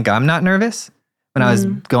GPT. You think I'm not nervous? When I was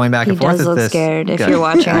going back He and forth does with look this. scared. If Good. you're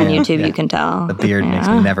watching on Yeah, YouTube, yeah. you can tell. The beard makes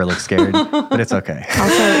me never look scared, but it's okay.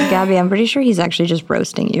 Also, Gabby, I'm pretty sure he's actually just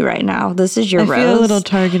roasting you right now. This is your I roast. feel a little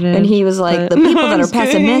targeted. And he was like, the people that are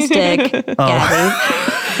pessimistic, Gabby.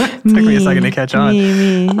 It took me a second to catch on.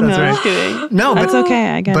 Me. That's No, right. I'm kidding. No, That's but, okay.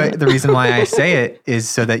 I get but it. the reason why I say it is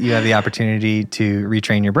so that you have the opportunity to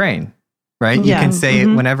retrain your brain, right? You Yeah. can say it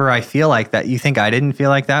whenever I feel like that. You think I didn't feel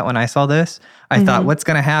like that when I saw this? I thought, what's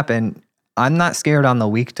going to happen? I'm not scared on the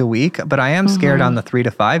week to week, but I am scared on the 3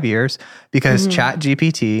 to 5 years because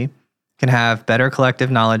ChatGPT can have better collective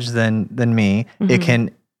knowledge than me. It can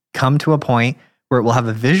come to a point where it will have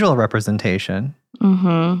a visual representation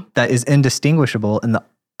that is indistinguishable, and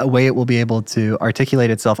the way it will be able to articulate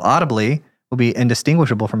itself audibly will be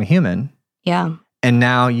indistinguishable from a human. Yeah. And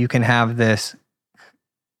now you can have this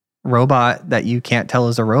robot that you can't tell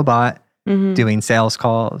is a robot doing sales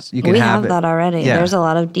calls. You can We have it. that already. Yeah. There's a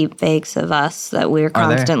lot of deep fakes of us that we're Are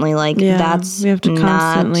there? constantly like, Yeah, that's we have to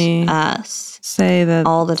constantly not us. Say that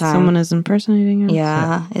all the time. someone is impersonating us.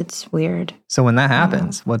 Yeah, it's weird. So when that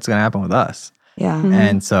happens, what's going to happen with us? Yeah.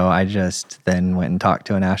 And so I just then went and talked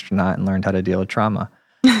to an astronaut and learned how to deal with trauma.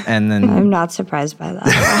 And then I'm not surprised by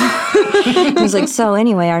that. He was like, so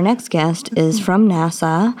anyway, our next guest is from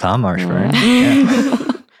NASA. Tom Marshburn.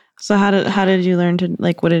 Yeah. So how did you learn to,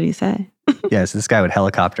 like, what did he say? Yeah, so this guy would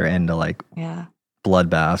helicopter into like Yeah.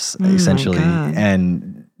 bloodbaths my essentially God.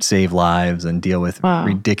 and save lives and deal with Wow.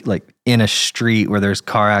 like in a street where there's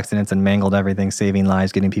car accidents and mangled everything, saving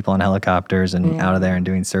lives, getting people on helicopters and out of there and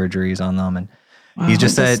doing surgeries on them. And he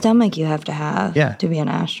just The said, stomach you have to have Yeah. to be an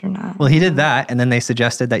astronaut. well, he did that. And then they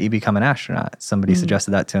suggested that you become an astronaut. Somebody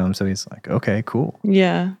suggested that to him. So he's like, okay, cool.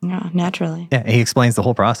 Yeah. Yeah, naturally. Yeah. And he explains the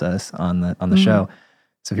whole process on the show.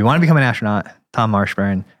 So if you want to become an astronaut, Tom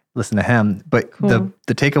Marshburn, listen to him. But the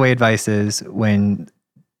takeaway advice is when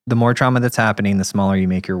the more trauma that's happening, the smaller you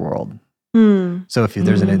make your world. So if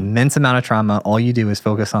there's an immense amount of trauma, all you do is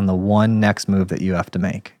focus on the one next move that you have to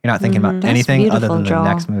make. You're not thinking about That's anything other beautiful, than Joel. the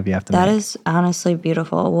next move you have to That make. is honestly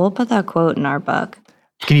beautiful. We'll put that quote in our book.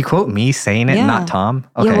 Can you quote me saying it, Yeah. not Tom?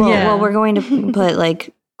 Yeah, Okay. well, we're going to put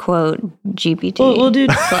like quote GPT. We'll do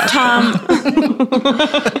Tom.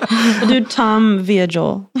 We'll do Tom via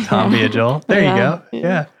Joel. Tom via Joel. There you go.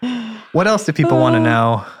 Yeah. Yeah. What else do people want to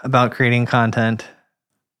know about creating content?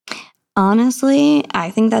 Honestly, I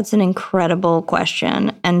think that's an incredible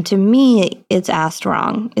question. And to me, it's asked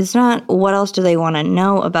wrong. It's not what else do they want to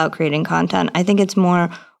know about creating content. I think it's more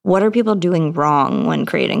what are people doing wrong when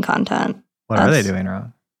creating content? What are they doing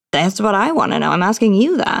wrong? That's what I want to know. I'm asking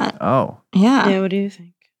you that. Oh. Yeah. Yeah, what do you think?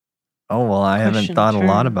 Oh, well, I haven't Question thought a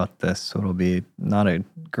lot turn. about this, so it'll be not a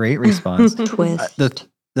great response. Twist. The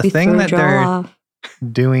We thing threw that Joel they're off.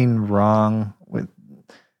 doing wrong with,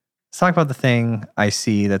 let's talk about the thing I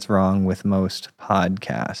see that's wrong with most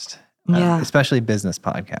podcasts, Yeah. especially business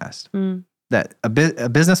podcasts. Mm. That a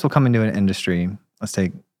business will come into an industry, let's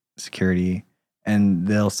take security, and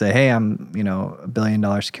they'll say, hey, I'm, a $1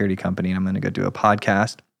 billion security company and I'm going to go do a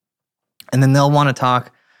podcast. And then they'll want to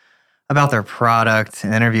talk about their product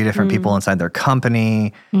and interview different people inside their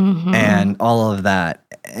company Mhm. and all of that.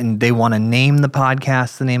 And they want to name the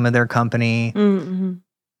podcast the name of their company. Mm-hmm.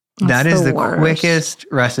 That That's is the worst. quickest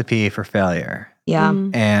recipe for failure. Yeah.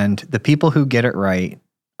 And the people who get it right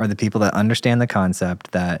are the people that understand the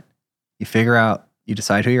concept that you figure out, you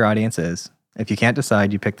decide who your audience is. If you can't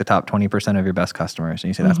decide, you pick the top 20% of your best customers and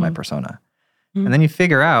you say, that's my persona. And then you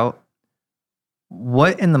figure out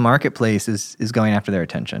what in the marketplace is going after their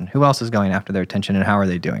attention? Who else is going after their attention, and how are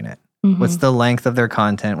they doing it? What's the length of their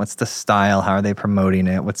content? What's the style? How are they promoting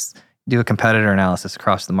it? Do a competitor analysis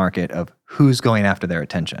across the market of who's going after their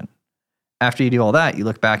attention. After you do all that, you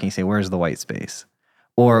look back and you say, where's the white space?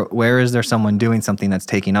 Or where is there someone doing something that's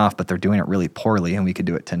taking off, but they're doing it really poorly and we could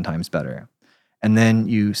do it 10 times better? And then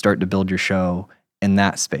you start to build your show in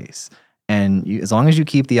that space. And as long as you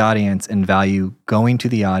keep the audience and value going to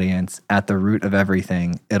the audience at the root of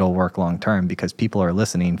everything, it'll work long term because people are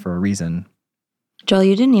listening for a reason. Joel,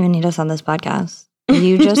 you didn't even need us on this podcast.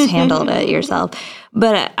 You just handled it yourself.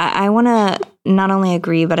 But I want to not only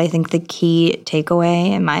agree, but I think the key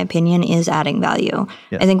takeaway, in my opinion, is adding value.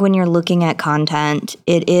 Yes. I think when you're looking at content,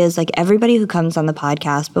 it is like everybody who comes on the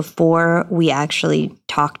podcast, before we actually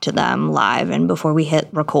talk to them live and before we hit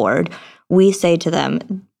record, we say to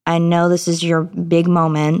them, I know this is your big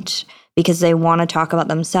moment, because they want to talk about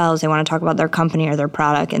themselves. They want to talk about their company or their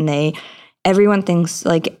product. And everyone thinks,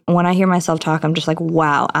 like, when I hear myself talk, I'm just like,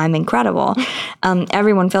 wow, I'm incredible.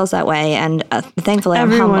 Everyone feels that way. And thankfully, I'm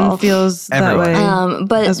humble. Everyone feels that way.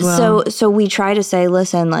 But as well. So we try to say,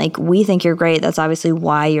 listen, like, we think you're great. That's obviously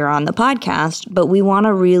why you're on the podcast. But we want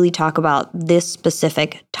to really talk about this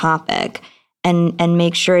specific topic and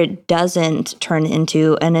make sure it doesn't turn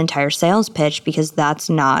into an entire sales pitch, because that's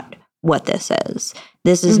not what this is.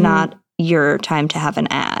 This is not your time to have an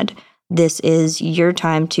ad. This is your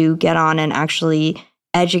time to get on and actually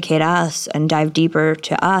educate us and dive deeper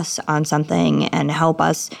to us on something and help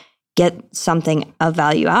us get something of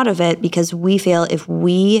value out of it, because we feel if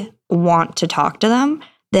we want to talk to them,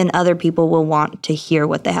 then other people will want to hear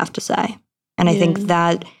what they have to say. And I think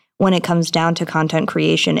that when it comes down to content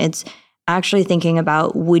creation, it's actually thinking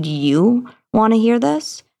about, would you want to hear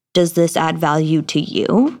this? Does this add value to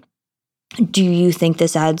you? Do you think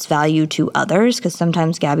this adds value to others? Because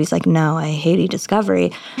sometimes Gabby's like, no, I hate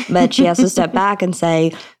e-discovery. But she has to step back and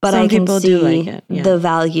say, but I can see the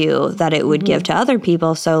value that it would give to other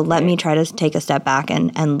people. So let me try to take a step back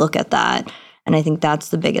and look at that. And I think that's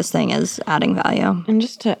the biggest thing, is adding value. And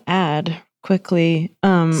just to add quickly,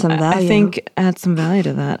 some value. I think add some value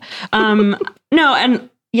to that. No, and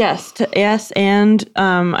I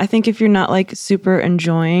think if you're not like super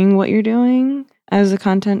enjoying what you're doing as a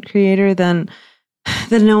content creator, then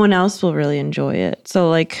no one else will really enjoy it. So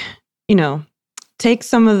like, take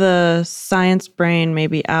some of the science brain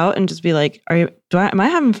maybe out and just be like, am I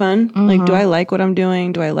having fun? Like, do I like what I'm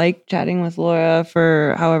doing? Do I like chatting with Laura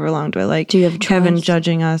for however long? Do I like Kevin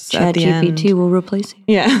judging us at the end? ChatGPT will replace you.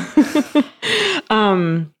 Yeah.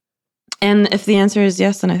 And if the answer is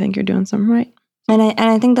yes, then I think you're doing something right. And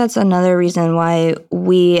I think that's another reason why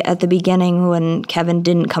we, at the beginning, when Kevin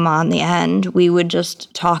didn't come on the end, we would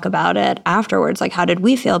just talk about it afterwards. Like, how did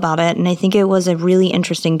we feel about it? And I think it was a really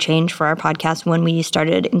interesting change for our podcast when we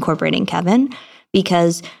started incorporating Kevin,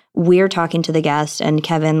 because we're talking to the guest and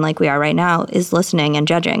Kevin, like we are right now, is listening and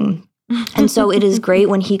judging. And so it is great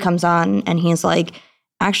when he comes on and he's like,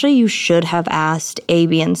 actually, you should have asked A,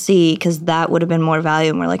 B, and C, because that would have been more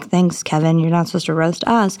value. And we're like, thanks, Kevin. You're not supposed to roast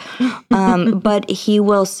us. But he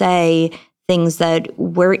will say things that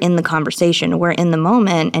we're in the conversation, we're in the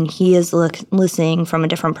moment, and he is listening from a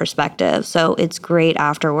different perspective. So it's great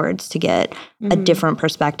afterwards to get a different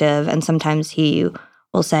perspective. And sometimes he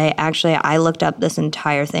will say, actually, I looked up this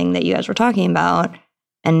entire thing that you guys were talking about,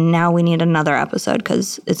 and now we need another episode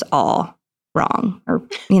because it's all wrong, or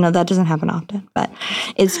that doesn't happen often, but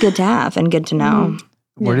it's good to have and good to know.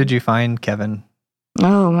 Where did you find Kevin?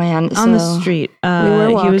 Oh man, on the street. He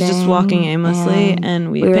was just walking aimlessly,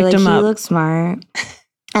 and we picked him up. He looks smart.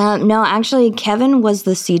 No, actually, Kevin was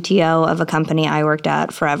the CTO of a company I worked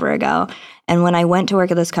at forever ago. And when I went to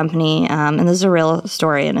work at this company, and this is a real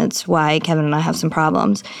story, and it's why Kevin and I have some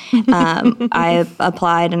problems, I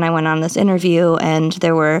applied and I went on this interview, and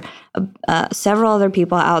there were several other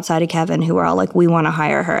people outside of Kevin who were all like, we want to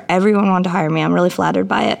hire her. Everyone wanted to hire me. I'm really flattered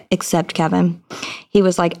by it, except Kevin. He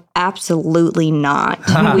was like, absolutely not.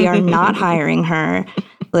 We are not hiring her.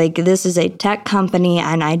 Like, this is a tech company,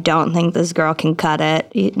 and I don't think this girl can cut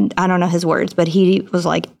it. I don't know his words, but he was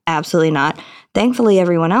like, absolutely not. Thankfully,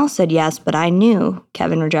 everyone else said yes, but I knew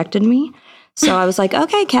Kevin rejected me. So I was like,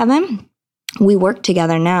 okay, Kevin, we work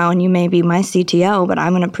together now, and you may be my CTO, but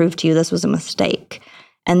I'm going to prove to you this was a mistake.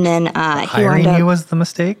 And then he wound up, you was the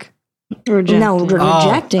mistake?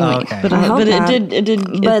 Rejecting me. Okay. But it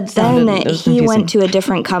did. But then he went to a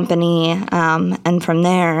different company, and from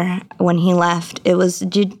there, when he left, it was.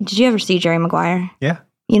 Did you ever see Jerry Maguire? Yeah.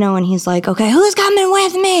 and he's like, okay, who's coming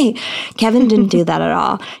with me? Kevin didn't do that at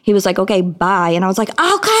all. He was like, okay, bye. And I was like,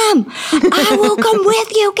 I'll come. I will come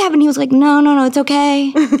with you, Kevin. He was like, no, it's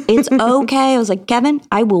okay. It's okay. I was like, Kevin,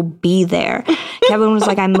 I will be there. Kevin was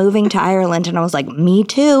like, I'm moving to Ireland. And I was like, me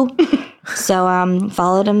too. So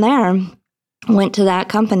followed him there, went to that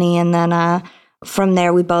company. And then from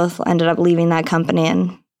there, we both ended up leaving that company.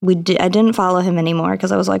 And I didn't follow him anymore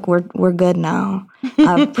because I was like, we're good now.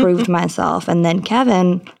 I've proved myself. And then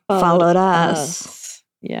Kevin followed us.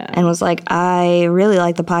 Yeah. And was like, I really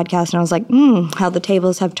like the podcast. And I was like, how the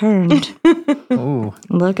tables have turned. Ooh.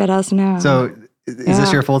 Look at us now. So is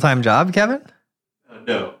this your full-time job, Kevin?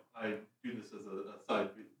 No, I do this as a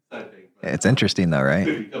side thing. It's interesting though, right?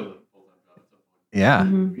 It could become a full-time job at some point. Yeah.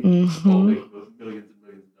 I'll make millions and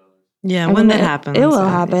millions of dollars. Yeah, I when mean, that happens. It will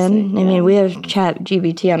obviously. happen. I mean, we have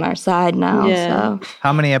ChatGPT on our side now. Yeah.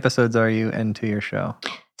 How many episodes are you into your show?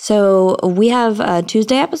 So we have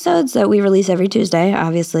Tuesday episodes that we release every Tuesday,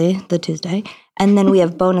 obviously, the Tuesday. And then we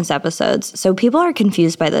have bonus episodes. So people are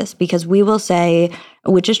confused by this because we will say,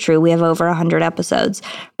 which is true, we have over 100 episodes.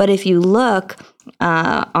 But if you look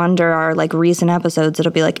under our like recent episodes,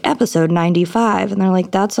 it'll be like episode 95. And they're like,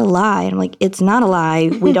 that's a lie. And I'm like, it's not a lie.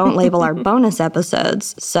 We don't label our bonus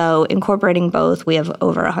episodes. So incorporating both, we have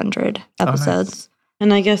over 100 episodes. Nice.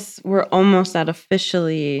 And I guess we're almost at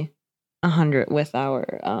officially 100 with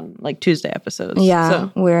our like Tuesday episodes. Yeah,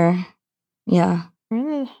 So we're we're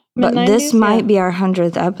in the But this mid-90s, might be our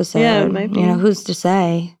 100th episode. Yeah, it might be. Who's to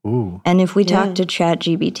say? Ooh. And if we talk Yeah. to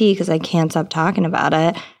ChatGPT, because I can't stop talking about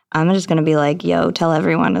it, I'm just going to be like, yo, tell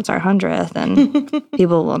everyone it's our 100th, and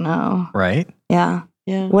people will know. Right? Yeah.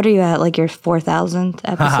 Yeah. What are you at, like your 4,000th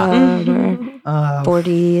episode or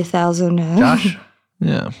 40,000? Josh,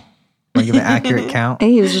 Yeah. want to give an accurate count?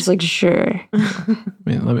 And he was just like, sure. I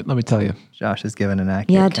mean, let me tell you. Josh is giving an accurate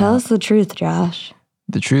Yeah, count. tell us the truth, Josh.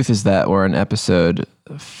 The truth is that we're on episode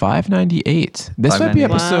 598. This might be 598.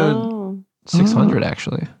 episode Wow. 600,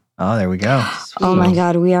 actually. Oh, there we go. Oh my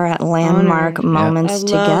God, we are at landmark Honored. moments I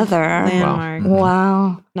love together. landmark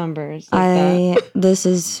Wow. numbers like that. This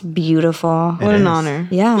is beautiful. What It an is. honor.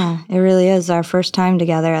 Yeah, it really is our first time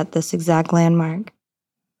together at this exact landmark.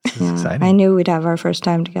 This is Yeah, exciting. I knew we'd have our first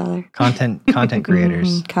time together. Content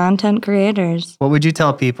creators. Mhm, content creators. What would you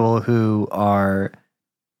tell people who are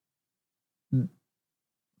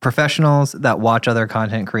professionals that watch other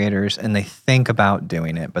content creators and they think about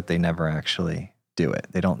doing it, but they never actually do it?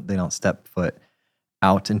 They don't step foot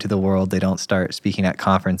out into the world. They don't start speaking at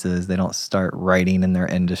conferences. They don't start writing in their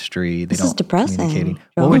industry. They This is don't depressing, communicating. Joel.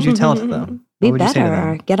 What would you tell to them? Be What would you say to better.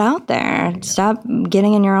 them? Get out there. Stop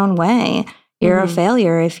getting in your own way. You're a Mhm.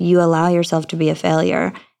 failure if you allow yourself to be a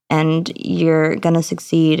failure, and you're going to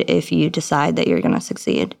succeed if you decide that you're going to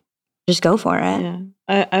succeed. Just go for it.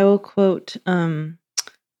 Yeah. I will quote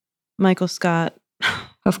Michael Scott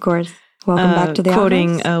Of course. Welcome back to the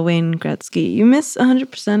quoting office. Wayne Gretzky. You miss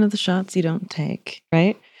 100% of the shots you don't take,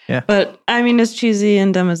 right? Yeah. But I mean, as cheesy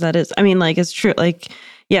and dumb as that is, I mean, like, it's true. Like,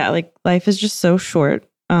 yeah, like life is just so short.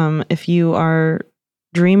 If you are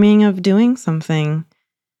dreaming of doing something,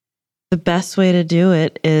 the best way to do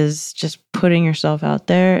it is just putting yourself out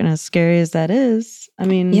there. And as scary as that is, I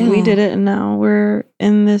mean, we Yeah. did it, and now we're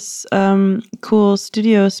in this cool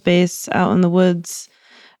studio space out in the woods,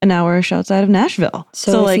 an hour-ish outside of Nashville.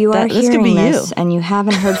 So if like, you are this could hearing be this and you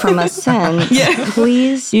haven't heard from us since, Yeah.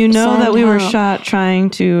 please you know send that we were help. shot trying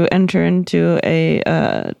to enter into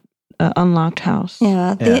a unlocked house.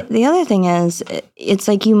 Yeah. Yeah. The other thing is, it's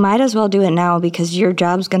like you might as well do it now because your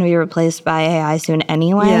job's going to be replaced by AI soon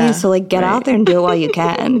anyway. Yeah, So like get right. out there and do it while you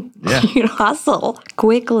can. Yeah. You know, hustle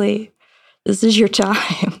quickly. This is your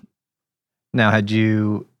time. Now, had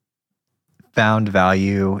you found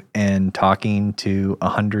value in talking to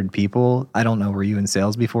 100 people? I don't know. Were you in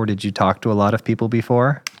sales before? Did you talk to a lot of people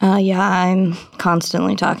before? Yeah, I'm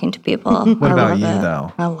constantly talking to people. What I about love you, it.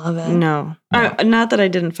 though? I love it. No. Not that I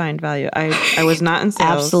didn't find value. I was not in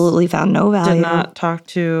sales. Absolutely found no value. Did not talk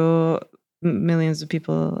to millions of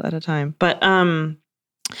people at a time. But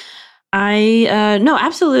no,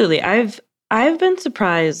 absolutely. I've been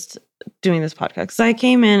surprised doing this podcast because I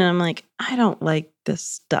came in and I'm like, I don't like this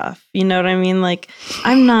stuff. You know what I mean? Like,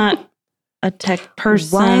 I'm not a tech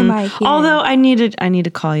person. Why am I here? Although I need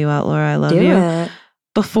to call you out, Laura. I love do you. it.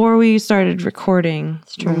 Before we started recording,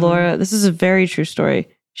 It's true. Laura, this is a very true story.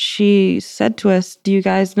 She said to us, "Do you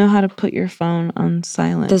guys know how to put your phone on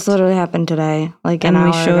silent?" This literally happened today. Like and an we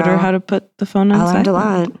hour showed her ago. how to put the phone on I learned silent. a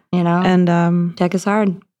lot, you know. And tech is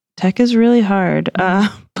hard. tech is really hard.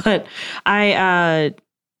 But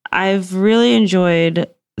I've really enjoyed.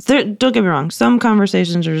 Don't get me wrong. Some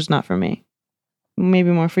conversations are just not for me.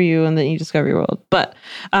 maybe more for you in the e-discovery world. But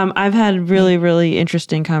I've had really, really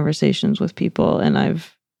interesting conversations with people, and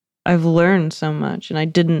I've learned so much, and I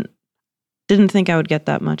didn't think I would get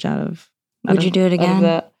that much out of. Would you do it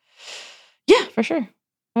again? Yeah, for sure.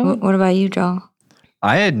 What about you, Joel?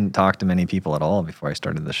 I hadn't talked to many people at all before I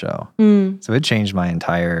started the show. So it changed my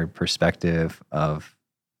entire perspective of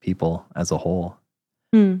people as a whole.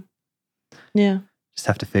 Yeah. Just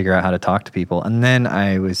have to figure out how to talk to people. And then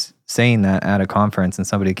I was saying that at a conference, and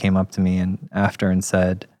somebody came up to me and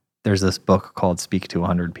said, there's this book called Speak to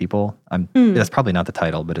 100 People. That's probably not the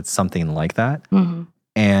title, but it's something like that.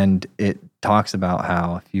 And it talks about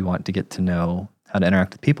how if you want to get to know how to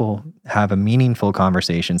interact with people, have a meaningful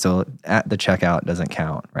conversation. So at the checkout doesn't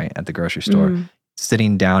count, right? At the grocery store,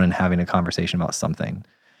 sitting down and having a conversation about something.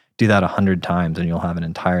 Do that 100 times and you'll have an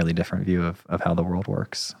entirely different view of how the world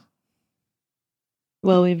works.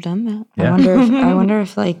 Well, we've done that. Yeah. I wonder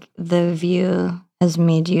if like the view has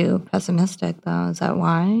made you pessimistic though. Is that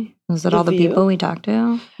why? Was it all the people we talked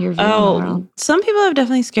to? Your view on the world? Some people have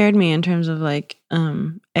definitely scared me in terms of like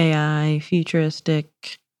AI,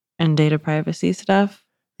 futuristic, and data privacy stuff.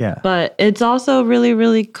 Yeah. But it's also really,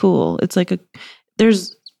 really cool. It's like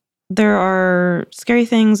there are scary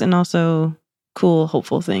things and also cool,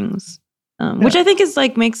 hopeful things, which I think is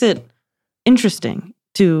like makes it interesting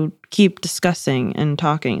to keep discussing and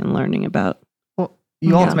talking and learning about. Well,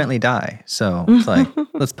 you ultimately die. So it's like,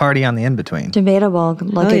 let's party on the in-between. Debatable,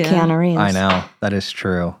 like a Keanu Reeves. I know. That is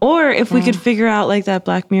true. Or if we could figure out like that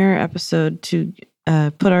Black Mirror episode to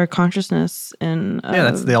put our consciousness in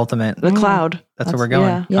that's the ultimate. The cloud. That's where we're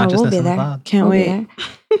going. Yeah, Consciousness we'll be in the there. cloud. Can't wait.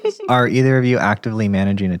 Are either of you actively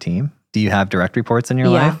managing a team? Do you have direct reports in your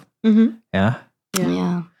life? Mm-hmm. Yeah.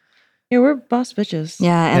 Yeah. Yeah, we're boss bitches.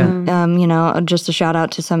 Yeah, and just a shout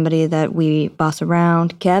out to somebody that we boss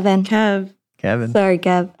around, Kevin. Kev. Sorry,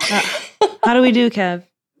 Kev. How do we do, Kev?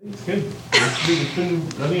 It's good.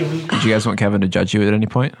 Did you guys want Kevin to judge you at any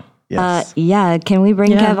point? Yes. Yeah, can we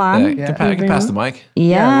bring Kev on? You can pass the mic.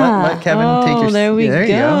 Yeah. Let Kevin take your... there we there you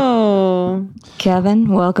go. Kevin,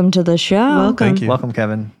 welcome to the show. Welcome. Thank you. Welcome,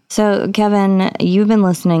 Kevin. So, Kevin, you've been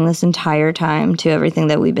listening this entire time to everything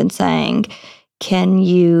that we've been saying. Can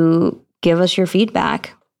you give us your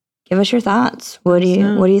feedback? Give us your thoughts. What do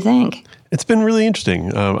you think? It's been really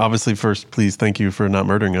interesting. Obviously, first, please thank you for not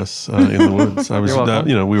murdering us in the woods. I was,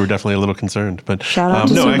 we were definitely a little concerned, but shout out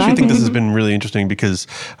to no, I actually think this has surviving. been really interesting because,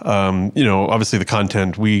 obviously the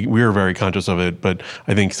content we are very conscious of it, but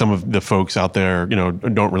I think some of the folks out there,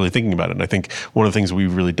 don't really thinking about it. And I think one of the things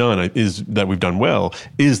we've really done is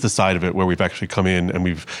the side of it where we've actually come in and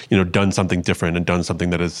we've done something different and done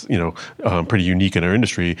something that is pretty unique in our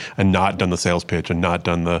industry, and not done the sales pitch and not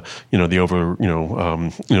done the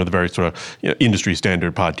the very sort of industry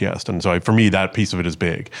standard podcast. And so for me, that piece of it is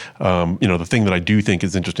big. The thing that I do think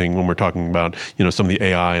is interesting when we're talking about, some of the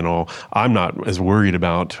AI and all, I'm not as worried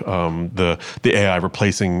about the AI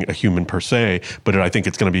replacing a human per se, but I think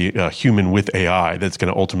it's going to be a human with AI that's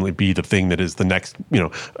going to ultimately be the thing that is the next,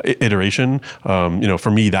 iteration.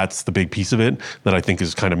 For me, that's the big piece of it that I think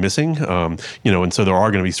is kind of missing. And so there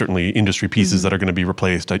are going to be certainly industry pieces that are going to be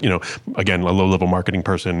replaced. Again, a low-level marketing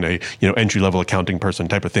person, a entry-level accounting person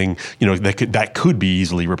type of thing, that could be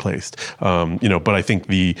easily replaced. But I think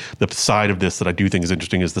the side of this that I do think is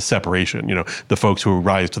interesting is the separation. The folks who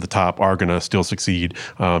rise to the top are going to still succeed.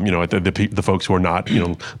 The folks who are not,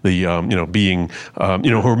 who are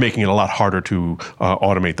making it a lot harder to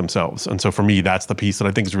automate themselves. And so for me, that's the piece that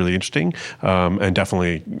I think is really interesting, and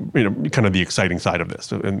definitely, kind of the exciting side of this.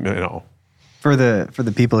 For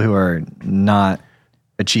the people who are not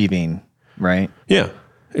achieving, right? Yeah.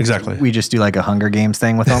 Exactly. We just do like a Hunger Games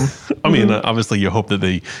thing with them. I mean, obviously, you hope that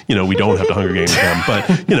they, we don't have to Hunger Games them, but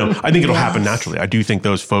I think it'll happen naturally. I do think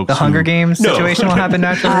those folks. The Hunger Games situation will happen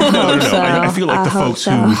naturally. No. I feel like the folks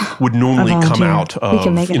who would normally come out of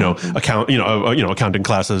accounting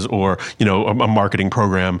classes or a marketing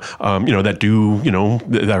program, that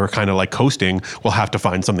that are kind of like coasting, will have to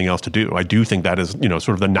find something else to do. I do think that is sort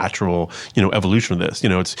of the natural evolution of this.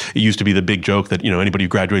 It used to be the big joke that anybody who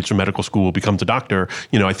graduates from medical school becomes a doctor.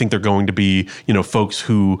 I think they're going to be, folks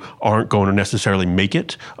who aren't going to necessarily make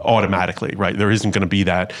it automatically, right? There isn't going to be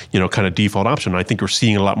that, kind of default option. I think we're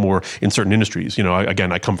seeing a lot more in certain industries.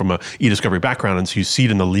 I come from a e-discovery background, and so you see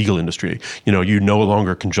it in the legal industry. You no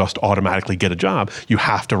longer can just automatically get a job. You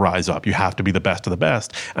have to rise up. You have to be the best of the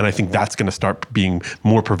best. And I think that's going to start being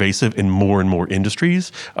more pervasive in more and more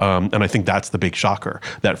industries. And I think that's the big shocker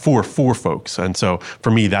that for folks. And so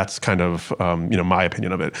for me, that's kind of, my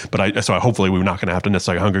opinion of it. But so hopefully we're not going to have to necessarily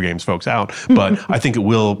like Hunger Games folks out. But I think it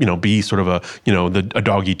will, be sort of a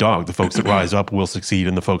dog eat dog. The folks that rise up will succeed,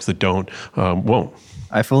 and the folks that don't won't.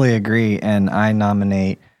 I fully agree, and I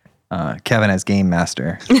nominate Kevin as game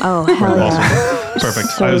master. Oh, hell yeah. Awesome. Perfect.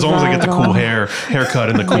 So as long as I get the cool vital. haircut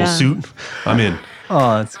and the cool suit, I'm in.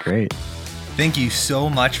 Oh, that's great. Thank you so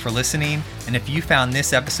much for listening. And if you found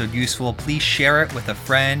this episode useful, please share it with a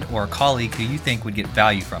friend or a colleague who you think would get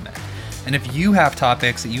value from it. And if you have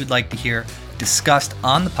topics that you would like to hear discussed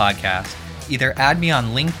on the podcast, either add me on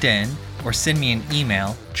LinkedIn or send me an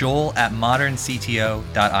email,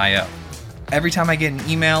 joel@moderncto.io. Every time I get an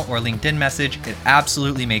email or LinkedIn message, it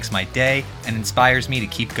absolutely makes my day and inspires me to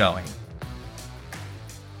keep going.